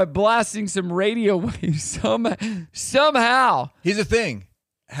car by blasting some radio waves somehow. Here's the thing.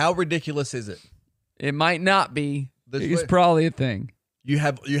 How ridiculous is it? It might not be. It's probably a thing. You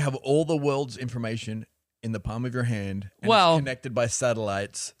have all the world's information in the palm of your hand, and it's connected by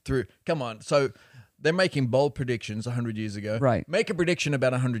satellites through. Come on, so they're making bold predictions 100 years ago. Right. Make a prediction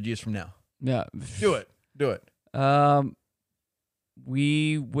about 100 years from now. Yeah. Do it.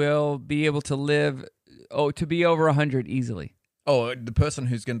 We will be able to live to be over 100 easily. Oh,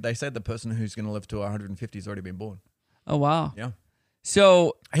 they said the person who's going to live to 150 has already been born. Oh, wow. Yeah.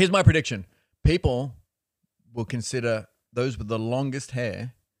 So here's my prediction. People will consider those with the longest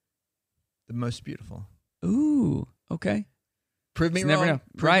hair the most beautiful. Ooh, okay. Prove me wrong. Never know.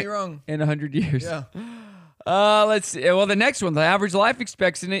 Prove me wrong. In 100 years. Yeah. Let's see. Well, the next one, the average life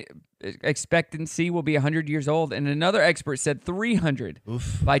expectancy will be 100 years old, and another expert said 300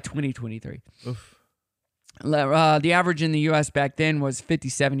 by 2023. Oof. The average in the U.S. back then was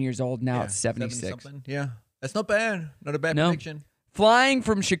 57 years old. Now it's 76. 70-something. Yeah. That's not bad. Not a bad prediction. Flying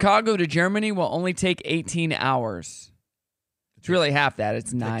from Chicago to Germany will only take 18 hours. It's really half that.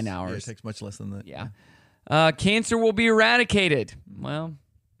 It's 9 hours. Yeah, it takes much less than that. Yeah. Cancer will be eradicated. Well,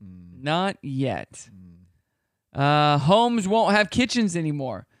 not yet. Homes won't have kitchens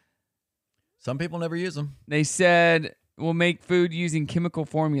anymore. Some people never use them. They said we'll make food using chemical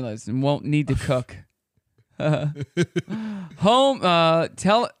formulas and won't need to cook.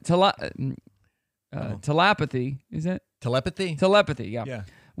 Telepathy, is it? Telepathy? Telepathy, yeah. Yeah.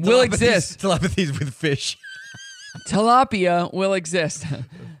 Will exist. Telepathy's with fish. Tilapia will exist.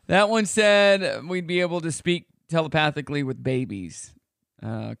 That one said we'd be able to speak telepathically with babies.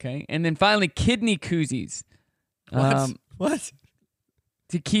 Okay. And then finally, kidney koozies. What?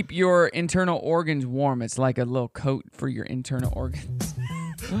 To keep your internal organs warm. It's like a little coat for your internal organs.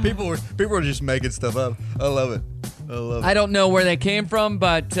 People were just making stuff up. I love it. I don't know where they came from,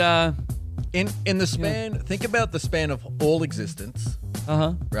 but in the span, think about the span of all existence.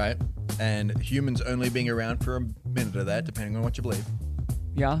 Right? And humans only being around for a minute of that, depending on what you believe.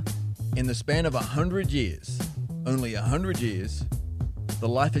 Yeah. In the span of 100 years, only 100 years, the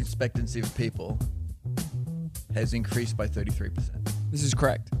life expectancy of people has increased by 33%. This is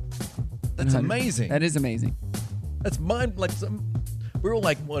correct. That's amazing. That is amazing. That's we're all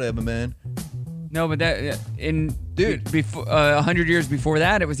like, whatever, man. No, but before 100 years before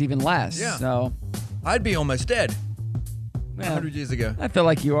that, it was even less. Yeah. So I'd be almost dead 100 years ago. I feel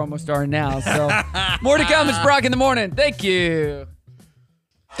like you almost are now. So more to come. It's Brock in the morning. Thank you.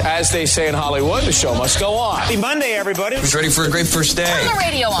 As they say in Hollywood, the show must go on. Happy Monday, everybody. Who's ready for a great first day? Turn the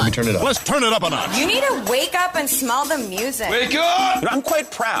radio on. Let me turn it up. Let's turn it up a notch. You need to wake up and smell the music. Wake up! I'm quite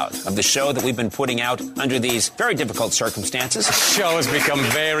proud of the show that we've been putting out under these very difficult circumstances. The show has become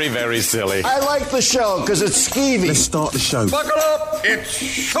very, very silly. I like the show because it's skeevy. Let's start the show. Buckle up. It's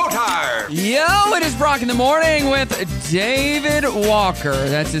showtime. Yo, it is Brock in the morning with David Walker.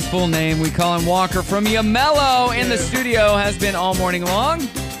 That's his full name. We call him Walker from Yamello in the studio. Has been all morning long.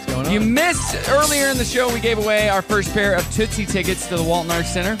 You missed earlier in the show, we gave away our first pair of Tootsie tickets to the Walton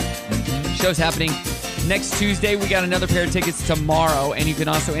Arts Center. Show's happening next Tuesday. We got another pair of tickets tomorrow, and you can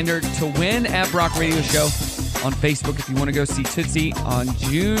also enter to win at Brock Radio Show on Facebook if you want to go see Tootsie on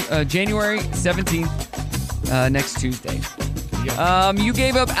January 17th, next Tuesday. You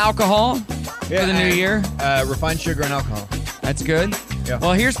gave up alcohol for the new year? Refined sugar and alcohol. That's good. Yeah.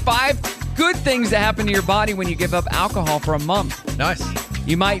 Well, here's 5 good things that happen to your body when you give up alcohol for a month. Nice.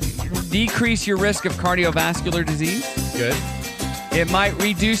 You might decrease your risk of cardiovascular disease. Good. It might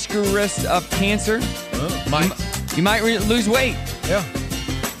reduce your risk of cancer. Might. You might lose weight. Yeah.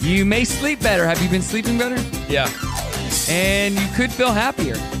 You may sleep better. Have you been sleeping better? Yeah. And you could feel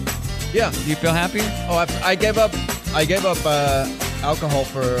happier. Yeah. Do you feel happier? Oh, I gave up alcohol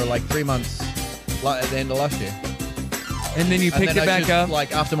for like 3 months at the end of last year. And then you picked it back up?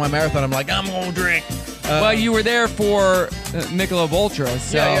 Like after my marathon, I'm like, I'm going to drink. Well, you were there for Michelob Ultra,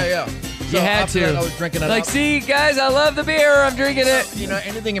 so Yeah. You had after to. that, I was drinking it like, up. see, guys, I love the beer. I'm drinking it. You know,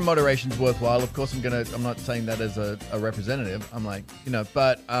 anything in moderation is worthwhile. Of course, I'm not saying that as a representative. I'm like,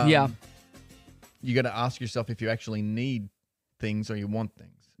 but yeah. You got to ask yourself if you actually need things or you want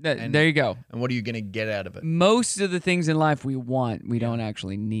things. There you go. And what are you going to get out of it? Most of the things in life we want, we don't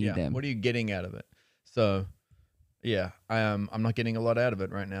actually need them. What are you getting out of it? So, yeah, I'm not getting a lot out of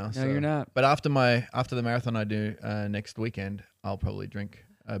it right now. No, you're not. But after the marathon I do next weekend, I'll probably drink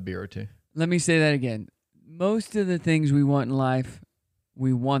a beer or two. Let me say that again. Most of the things we want in life,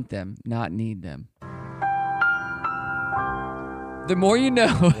 we want them, not need them. The more you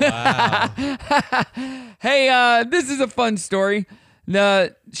know. Wow. Hey, this is a fun story.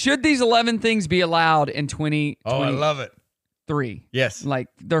 Should these 11 things be allowed in 2023? Oh, I love it. Yes. Like,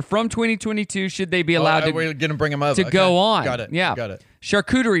 they're from 2022. Should they be allowed to... We're going to bring them over. To go on. Got it. Yeah. Got it.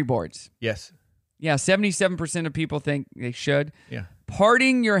 Charcuterie boards. Yes. Yeah, 77% of people think they should. Yeah.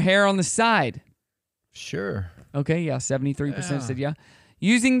 Parting your hair on the side. Sure. Okay, yeah, 73% said yeah.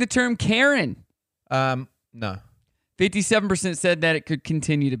 Using the term Karen. No. 57% said that it could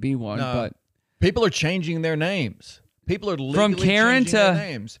continue to be one. No. But people are changing their names. People are legally from Karen changing their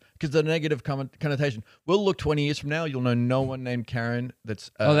names because of the negative connotation. We'll look 20 years from now, you'll know no one named Karen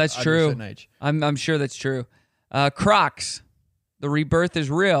that's that's under true. a certain age. I'm sure that's true. Crocs. The rebirth is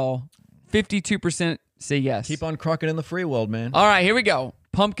real. 52% say yes. Keep on crocking in the free world, man. All right, here we go.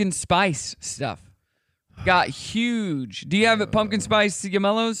 Pumpkin spice stuff. Got huge. Do you have pumpkin spice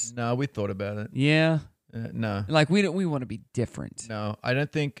Yamellos? No, we thought about it. Yeah. No. Like we want to be different. No, I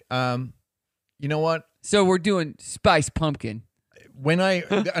don't think. You know what? So we're doing spice pumpkin. When I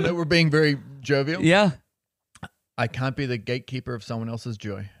know we're being very jovial. Yeah. I can't be the gatekeeper of someone else's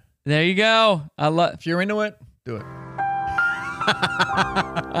joy. There you go. If you're into it, do it.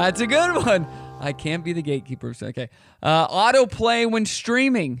 That's a good one. I can't be the gatekeeper. Okay. Autoplay when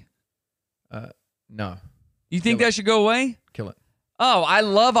streaming. No. You think that should go away? Kill it. Oh, I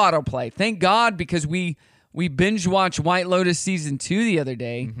love autoplay. Thank God, because we binge watched White Lotus season 2 the other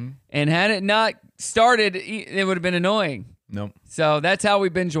day, and had it not started, it would have been annoying. Nope. So that's how we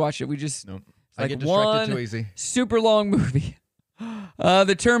binge watch it. We just I get distracted too easy. Super long movie.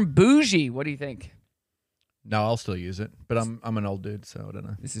 The term bougie. What do you think? No, I'll still use it, but I'm an old dude, so I don't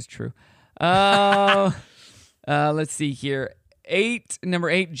know. This is true. Let's see here. Number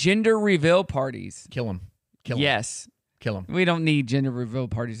 8, gender reveal parties. Kill them. Yes. Kill them. We don't need gender reveal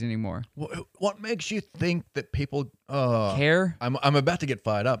parties anymore. What makes you think that people care? I'm about to get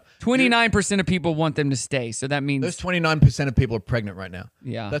fired up. 29% of people want them to stay, so that means those 29% of people are pregnant right now.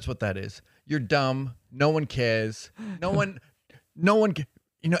 Yeah, that's what that is. You're dumb. No one cares. No one.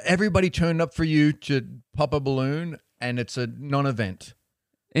 You know, everybody turned up for you to pop a balloon, and it's a non-event.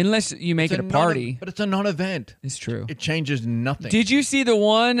 Unless you make it a party. But it's a non-event. It's true. It changes nothing. Did you see the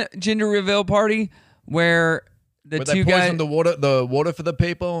one gender reveal party where they poisoned the water for the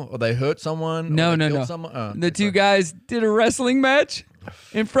people, or they hurt someone? No. Someone? The two guys did a wrestling match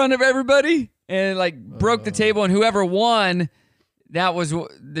in front of everybody and broke the table, and whoever won, that was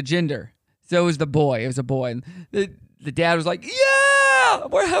the gender. So it was the boy. It was a boy. And the dad was like, "Yeah,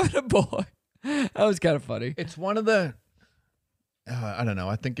 we're having a boy." That was kind of funny. It's one of the. I don't know.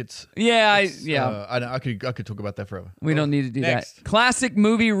 I think it's. I could talk about that forever. We don't need to do that. Classic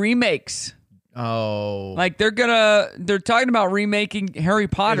movie remakes. Oh. Like they're talking about remaking Harry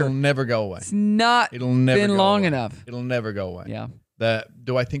Potter. It'll never go away. It's not been long enough. It'll never go away. Yeah.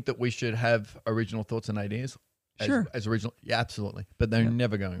 Do I think that we should have original thoughts and ideas? Sure. As original? Yeah, absolutely. But they're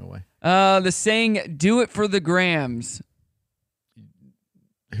never going away. The saying, "Do it for the grams."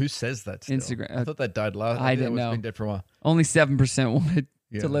 Who says that still? Instagram. I thought that died last. I didn't know. It's been dead for a while. Only 7% wanted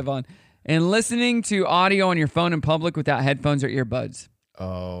to live on. And listening to audio on your phone in public without headphones or earbuds.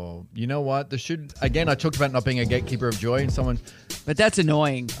 Oh, you know what? Again, I talked about not being a gatekeeper of joy and someone. But that's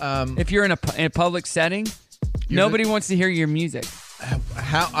annoying. If you're in a public setting, nobody wants to hear your music.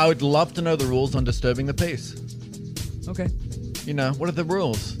 I would love to know the rules on disturbing the peace. Okay. what are the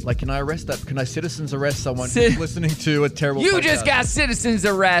rules? Like, can I arrest that? Can I citizens arrest someone who's listening to a terrible You podcast? just got citizens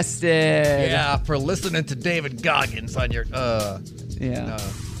arrested. Yeah, for listening to David Goggins on your... Yeah.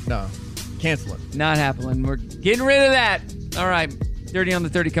 No. Cancel it. Not happening. We're getting rid of that. All right. 30 on the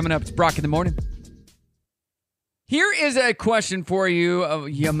 30 coming up. It's Brock in the morning. Here is a question for you,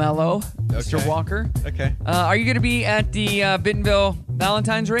 Yamello, Mr. Walker. Okay. Are you going to be at the Bentonville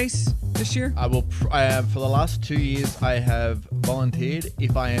Valentine's race this year? I will. I have for the last 2 years. I have volunteered.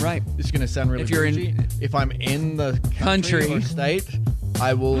 If I am, right. This is going to sound really. If I'm in the country or state,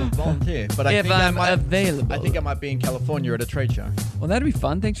 I will volunteer. But I think I'm available. I think I might be in California at a trade show. Well, that'd be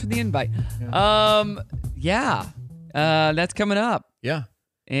fun. Thanks for the invite. Yeah. That's coming up. Yeah.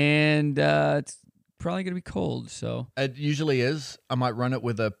 And it's probably gonna be cold, so it usually is. I might run it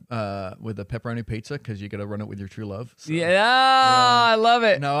with a pepperoni pizza because you got to run it with your true love. So, I love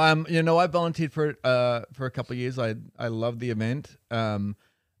it. No, I volunteered for it for a couple of years. I love the event.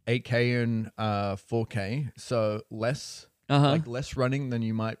 8K and 4K, so less less running than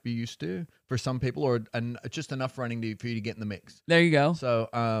you might be used to for some people, and just enough running for you to get in the mix. There you go. So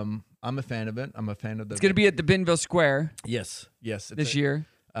I'm a fan of it. I'm a fan of the. It's gonna be at the Bentonville Square. Yes. This year.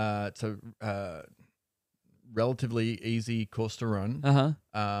 It's a relatively easy course to run.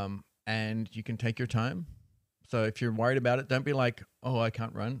 And you can take your time. So if you're worried about it, don't be like, oh, I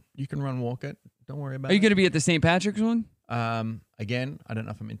can't run. You can walk it. Don't worry about it. Are you going to be at the St. Patrick's one? Again, I don't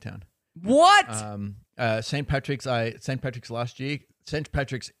know if I'm in town. What? St. Patrick's last year. St.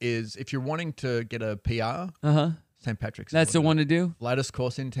 Patrick's is, if you're wanting to get a PR, St. Patrick's. That's the one to do? Lightest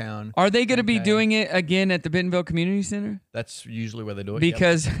course in town. Are they going to be doing it again at the Bentonville Community Center? That's usually where they do it.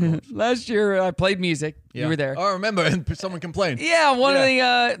 Because last year I played music. Yeah. You were there. Oh, I remember. And someone complained. Yeah, one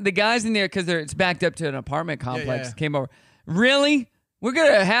of the guys in there, because it's backed up to an apartment complex, came over. Really? We're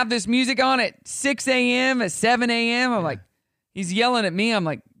going to have this music on at 6 a.m., at 7 a.m.? I'm like, he's yelling at me. I'm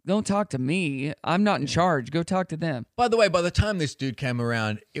like, don't talk to me. I'm not in charge. Go talk to them. By the way, by the time this dude came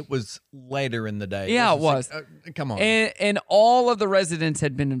around, it was later in the day. Yeah, it was. Come on. And all of the residents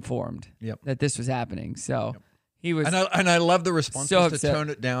had been informed that this was happening. So he was. And I love the response so to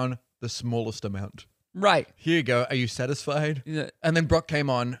turn it down the smallest amount. Right. Here you go. Are you satisfied? Yeah. And then Brock came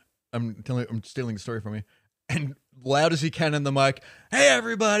on. I'm stealing the story from you. And loud as he can in the mic, hey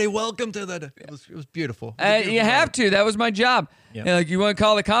everybody, welcome to the. It was beautiful. You have to. That was my job. Yeah. Like, you want to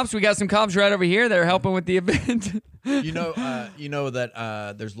call the cops? We got some cops right over here that are helping with the event. You know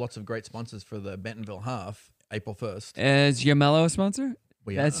that there's lots of great sponsors for the Bentonville Half. April 1st. Is Yamello a sponsor?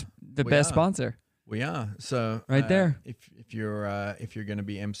 That's the best sponsor. We are. So right there. If you're going to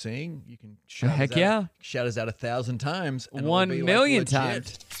be emceeing, you can shout us out 1,000 times. And 1 million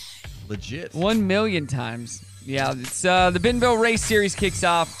times. Legit. 1 million times. Yeah, it's the Bentonville Race Series kicks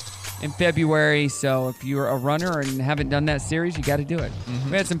off in February, so if you're a runner and haven't done that series, you got to do it.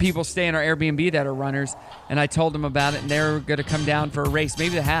 We had some people stay in our Airbnb that are runners, and I told them about it, and they're going to come down for a race,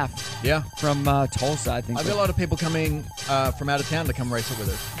 maybe the half. Yeah. From Tulsa, I think. I've got a lot of people coming from out of town to come race it with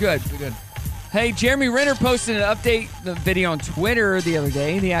us. Good. Good. Hey, Jeremy Renner posted an update video on Twitter the other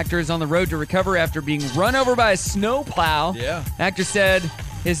day. The actor is on the road to recover after being run over by a snowplow. Yeah. The actor said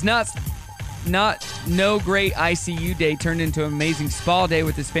his no great ICU day turned into an amazing spa day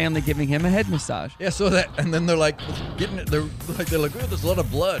with his family giving him a head massage. Yeah, saw that. And then they're like, getting it. They're like, oh, there's a lot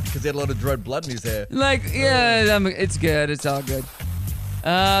of blood because he had a lot of dried blood in his hair. Like, it's good. It's all good.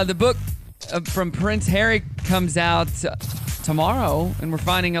 The book from Prince Harry comes out tomorrow, and we're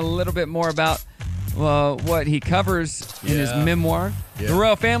finding a little bit more about what he covers in his memoir. Yeah. The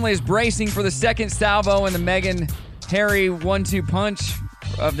royal family is bracing for the second salvo in the Meghan Harry 1-2 punch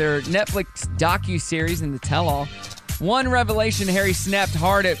of their Netflix docu-series in the tell-all. One revelation: Harry snapped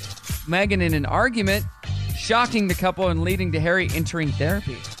hard at Meghan in an argument, shocking the couple and leading to Harry entering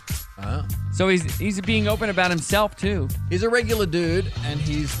therapy. So he's being open about himself too. He's a regular dude, and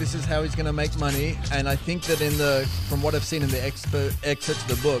this is how he's going to make money. And I think that from what I've seen in the excerpts of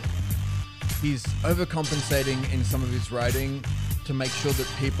the book, he's overcompensating in some of his writing to make sure that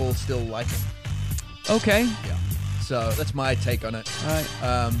people still like him. Okay. Yeah. So that's my take on it. All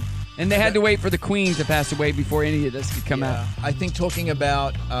right. And they had to wait for the Queen to pass away before any of this could come out. I think talking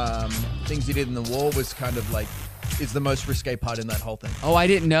about things he did in the war was kind of like is the most risque part in that whole thing. Oh, I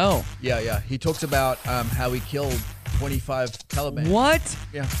didn't know. Yeah. He talks about how he killed 25 Taliban. What?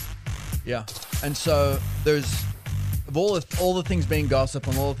 Yeah. And so there's all the things being gossip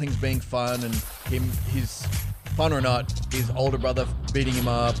and all the things being fun and his fun or not, his older brother beating him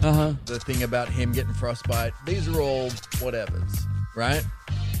up, the thing about him getting frostbite. These are all whatevers, right?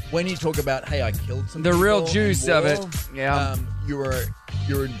 When you talk about, hey, I killed some people, the real juice of it,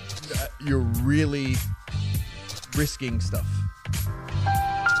 you're really risking stuff.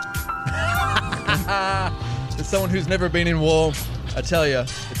 As someone who's never been in war, I tell you,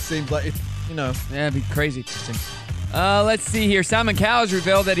 it seems like it, Yeah, it'd be crazy. Let's see here. Simon Cowell has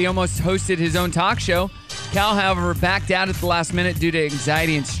revealed that he almost hosted his own talk show. Cowell, however, backed out at the last minute due to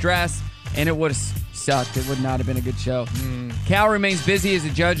anxiety and stress, and it would have sucked. It would not have been a good show. Cowell remains busy as a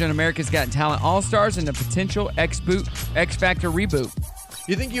judge on America's Got Talent All-Stars and a potential X Factor reboot.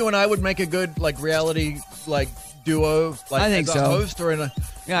 You think you and I would make a good reality duo? I think as so. A host or in a?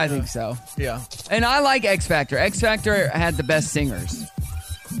 Yeah, I think so. Yeah. And I like X Factor. X Factor had the best singers.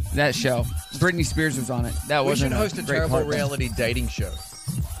 That show. Britney Spears was on it. That We wasn't should host a great terrible part, though. reality dating show.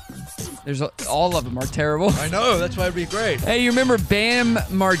 There's all of them are terrible. I know. That's why it'd be great. Hey, you remember Bam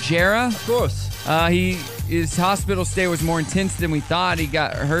Margera? Of course. His hospital stay was more intense than we thought. He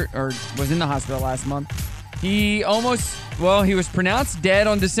got hurt or was in the hospital last month. He was pronounced dead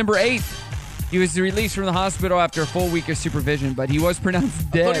on December 8th. He was released from the hospital after a full week of supervision, but he was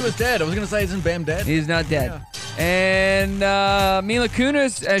pronounced dead. I thought he was dead. I was going to say, isn't Bam dead? He's not dead. Yeah. And Mila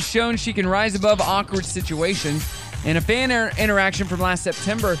Kunis has shown she can rise above awkward situations. In a fan interaction from last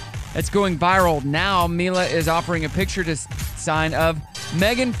September that's going viral now, Mila is offering a picture to sign of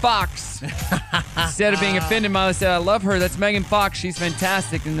Megan Fox. Instead of being offended, Mila said, "I love her. That's Megan Fox. She's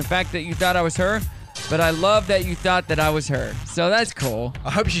fantastic. And the fact that you thought I was her, but I love that you thought that I was her." So that's cool.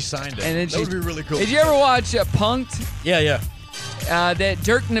 I hope she signed it. And then that would be really cool. Did you ever watch Punk'd? Yeah. That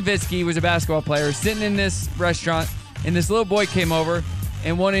Dirk Nowitzki was a basketball player sitting in this restaurant, and this little boy came over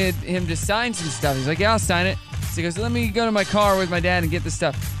and wanted him to sign some stuff. He's like, "Yeah, I'll sign it." So he goes, "Let me go to my car with my dad and get the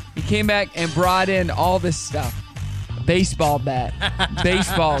stuff." He came back and brought in all this stuff. A baseball bat,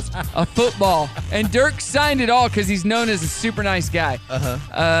 baseballs, a football. And Dirk signed it all because he's known as a super nice guy.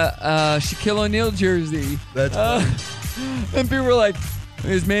 Shaquille O'Neal jersey. That's funny. And people were like,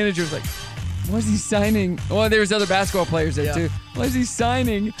 his manager was like, "What is he signing?" Well, there was other basketball players there too. "What is he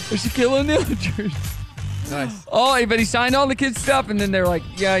signing? A Shaquille O'Neal jersey." Nice. Oh, but he signed all the kids' stuff, and then they're like,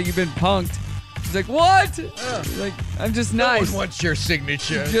 "Yeah, you've been punked." He's like, "What?" He's like, "I'm just nice." No one wants your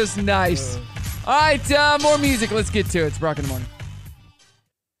signature. Just nice. All right, more music. Let's get to it. It's Brock in the Morning.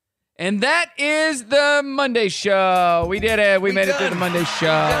 And that is the Monday show. We did it. We made it through the Monday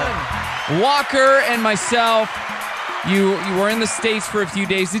show. Walker and myself. You were in the States for a few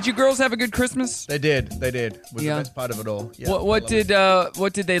days. Did you girls have a good Christmas? They did. It was the best part of it all. Yeah, what did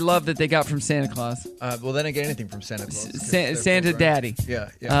they love that they got from Santa Claus? Well, they didn't get anything from Santa Claus. Santa Daddy. Yeah.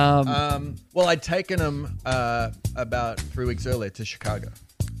 Well, I'd taken them about 3 weeks earlier to Chicago.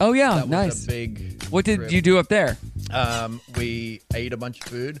 Oh yeah, that nice. Was a big What did trip. you do up there? We ate a bunch of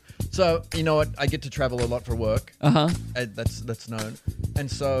food. So you know what? I get to travel a lot for work. That's known. And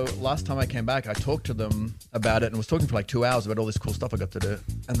so last time I came back, I talked to them about it and was talking for like 2 hours about all this cool stuff I got to do.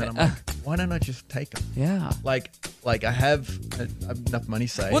 And then I'm like, why don't I just take them? Yeah. Like I have enough money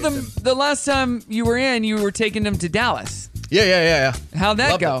saved. Well, the last time you were in, you were taking them to Dallas. Yeah. How'd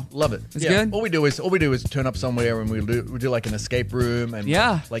that go? Love it. It's good? All we do is turn up somewhere and we do like an escape room and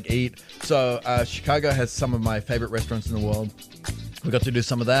like eat. So Chicago has some of my favorite restaurants in the world. We got to do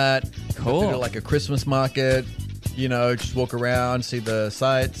some of that. Cool. Got to do like a Christmas market. You know, just walk around, see the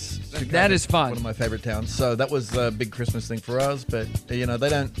sights. That is fun. One of my favorite towns. So that was a big Christmas thing for us. But, you know, they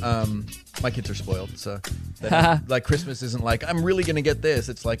don't, my kids are spoiled. So, like, Christmas isn't like, I'm really going to get this.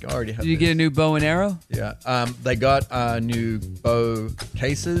 It's like, I already have Did you get a new bow and arrow? Yeah. They got new bow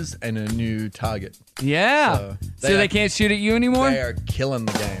cases and a new target. Yeah. So they can't shoot at you anymore? They are killing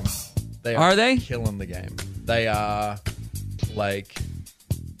the game. Are they? Killing the game. They are, like...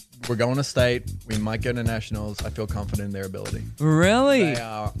 We're going to state. We might go to nationals. I feel confident in their ability. Really? They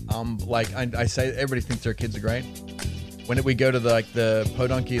are, like I say, everybody thinks their kids are great. When we go to the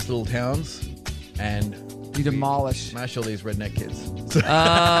podunkiest little towns, and you demolish, smash all these redneck kids.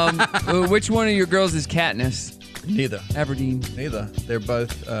 Which one of your girls is Katniss? Neither. Aberdeen. Neither. They're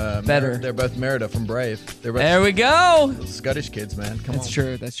both better. They're both Merida from Brave. They're both there we go. Scottish kids, man. Come on. That's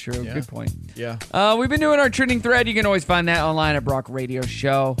true. That's true. Yeah. Good point. Yeah. We've been doing our trending thread. You can always find that online at Brock Radio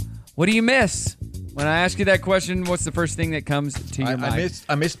Show. What do you miss? When I ask you that question, what's the first thing that comes to your mind?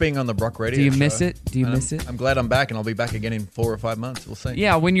 I miss being on the Brock Radio Show. Do you miss it? Do you miss it? I'm glad I'm back, and I'll be back again in 4 or 5 months. We'll see.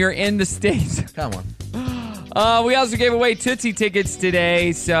 Yeah, when you're in the States. Come on. We also gave away Tootsie tickets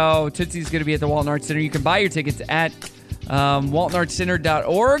today. So Tootsie's going to be at the Walton Arts Center. You can buy your tickets at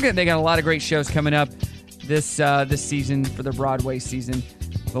waltonartscenter.org. They got a lot of great shows coming up this season for the Broadway season.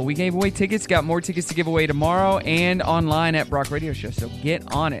 But we gave away tickets. Got more tickets to give away tomorrow and online at Brock Radio Show. So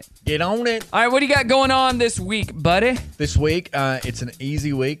get on it. Get on it. All right, what do you got going on this week, buddy? This week, it's an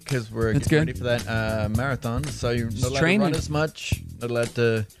easy week because we're getting ready for that marathon. So you're not allowed to run as much. Not allowed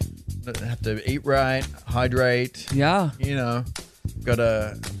to have to eat right, hydrate. Yeah. You know, got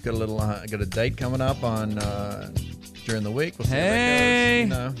a date coming up on during the week. We'll see how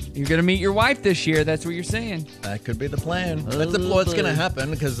that goes, you're gonna meet your wife this year. That's what you're saying. That could be the plan. That's what's gonna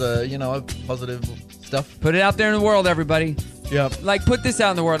happen because positive stuff. Put it out there in the world, everybody. Yep. Like, put this out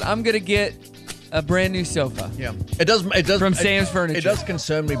in the world. I'm gonna get a brand new sofa. Yeah. It does from Sam's Furniture. It does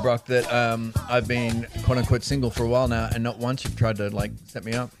concern me, Brock, that I've been quote unquote single for a while now, and not once you've tried to like set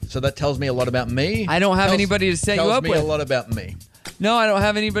me up. So that tells me a lot about me. I don't have anybody to set you up with. Tells me a lot about me. No, I don't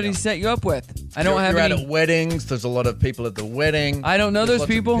have anybody to set you up with. I don't have You're any. out at weddings. There's a lot of people at the wedding. I don't know those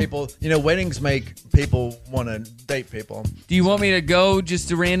people. Weddings make people want to date people. Do you want me to go just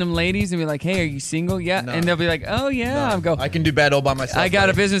to random ladies and be like, "Hey, are you single?" Yeah, No. and they'll be like, "Oh yeah." No. I'm go. I can do bad all by myself. I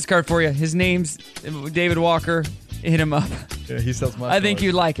got a business card for you. His name's David Walker. Hit him up. Yeah, he sells my. I think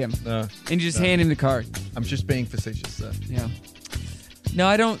you'd like him. No, and you just hand him the card. I'm just being facetious, sir. Yeah. No,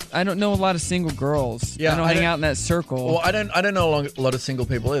 I don't know a lot of single girls. Yeah, I don't hang out in that circle. Well, I don't know a lot of single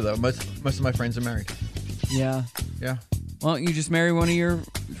people either. Most of my friends are married. Yeah. Yeah. Well, you just marry one of your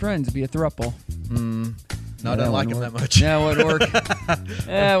friends. Be a throuple. No, I don't like him that much. Yeah, it wouldn't work.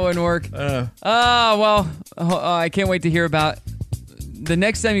 Yeah, it wouldn't work. I can't wait to hear about the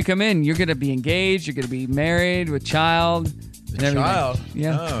next time you come in. You're going to be engaged. You're going to be married with child. And everything. Child?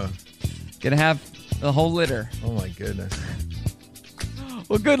 Yeah. Oh. Going to have the whole litter. Oh, my goodness.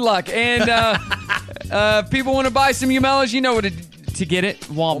 Well, good luck. And if people want to buy some Umelas, you know where to get it.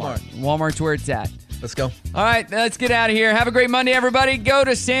 Walmart. Walmart's where it's at. Let's go. All right, let's get out of here. Have a great Monday, everybody. Go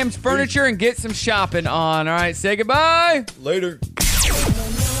to Sam's Furniture and get some shopping on. All right, say goodbye. Later.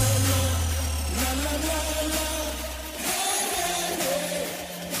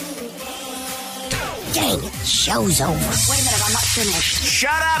 Dang it, show's over. Wait a minute, I'm not finished.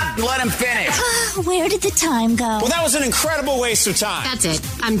 Shut up and let him finish. Where did the time go? Well, that was an incredible waste of time. That's it.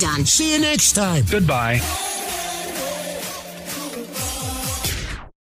 I'm done. See you next time. Goodbye.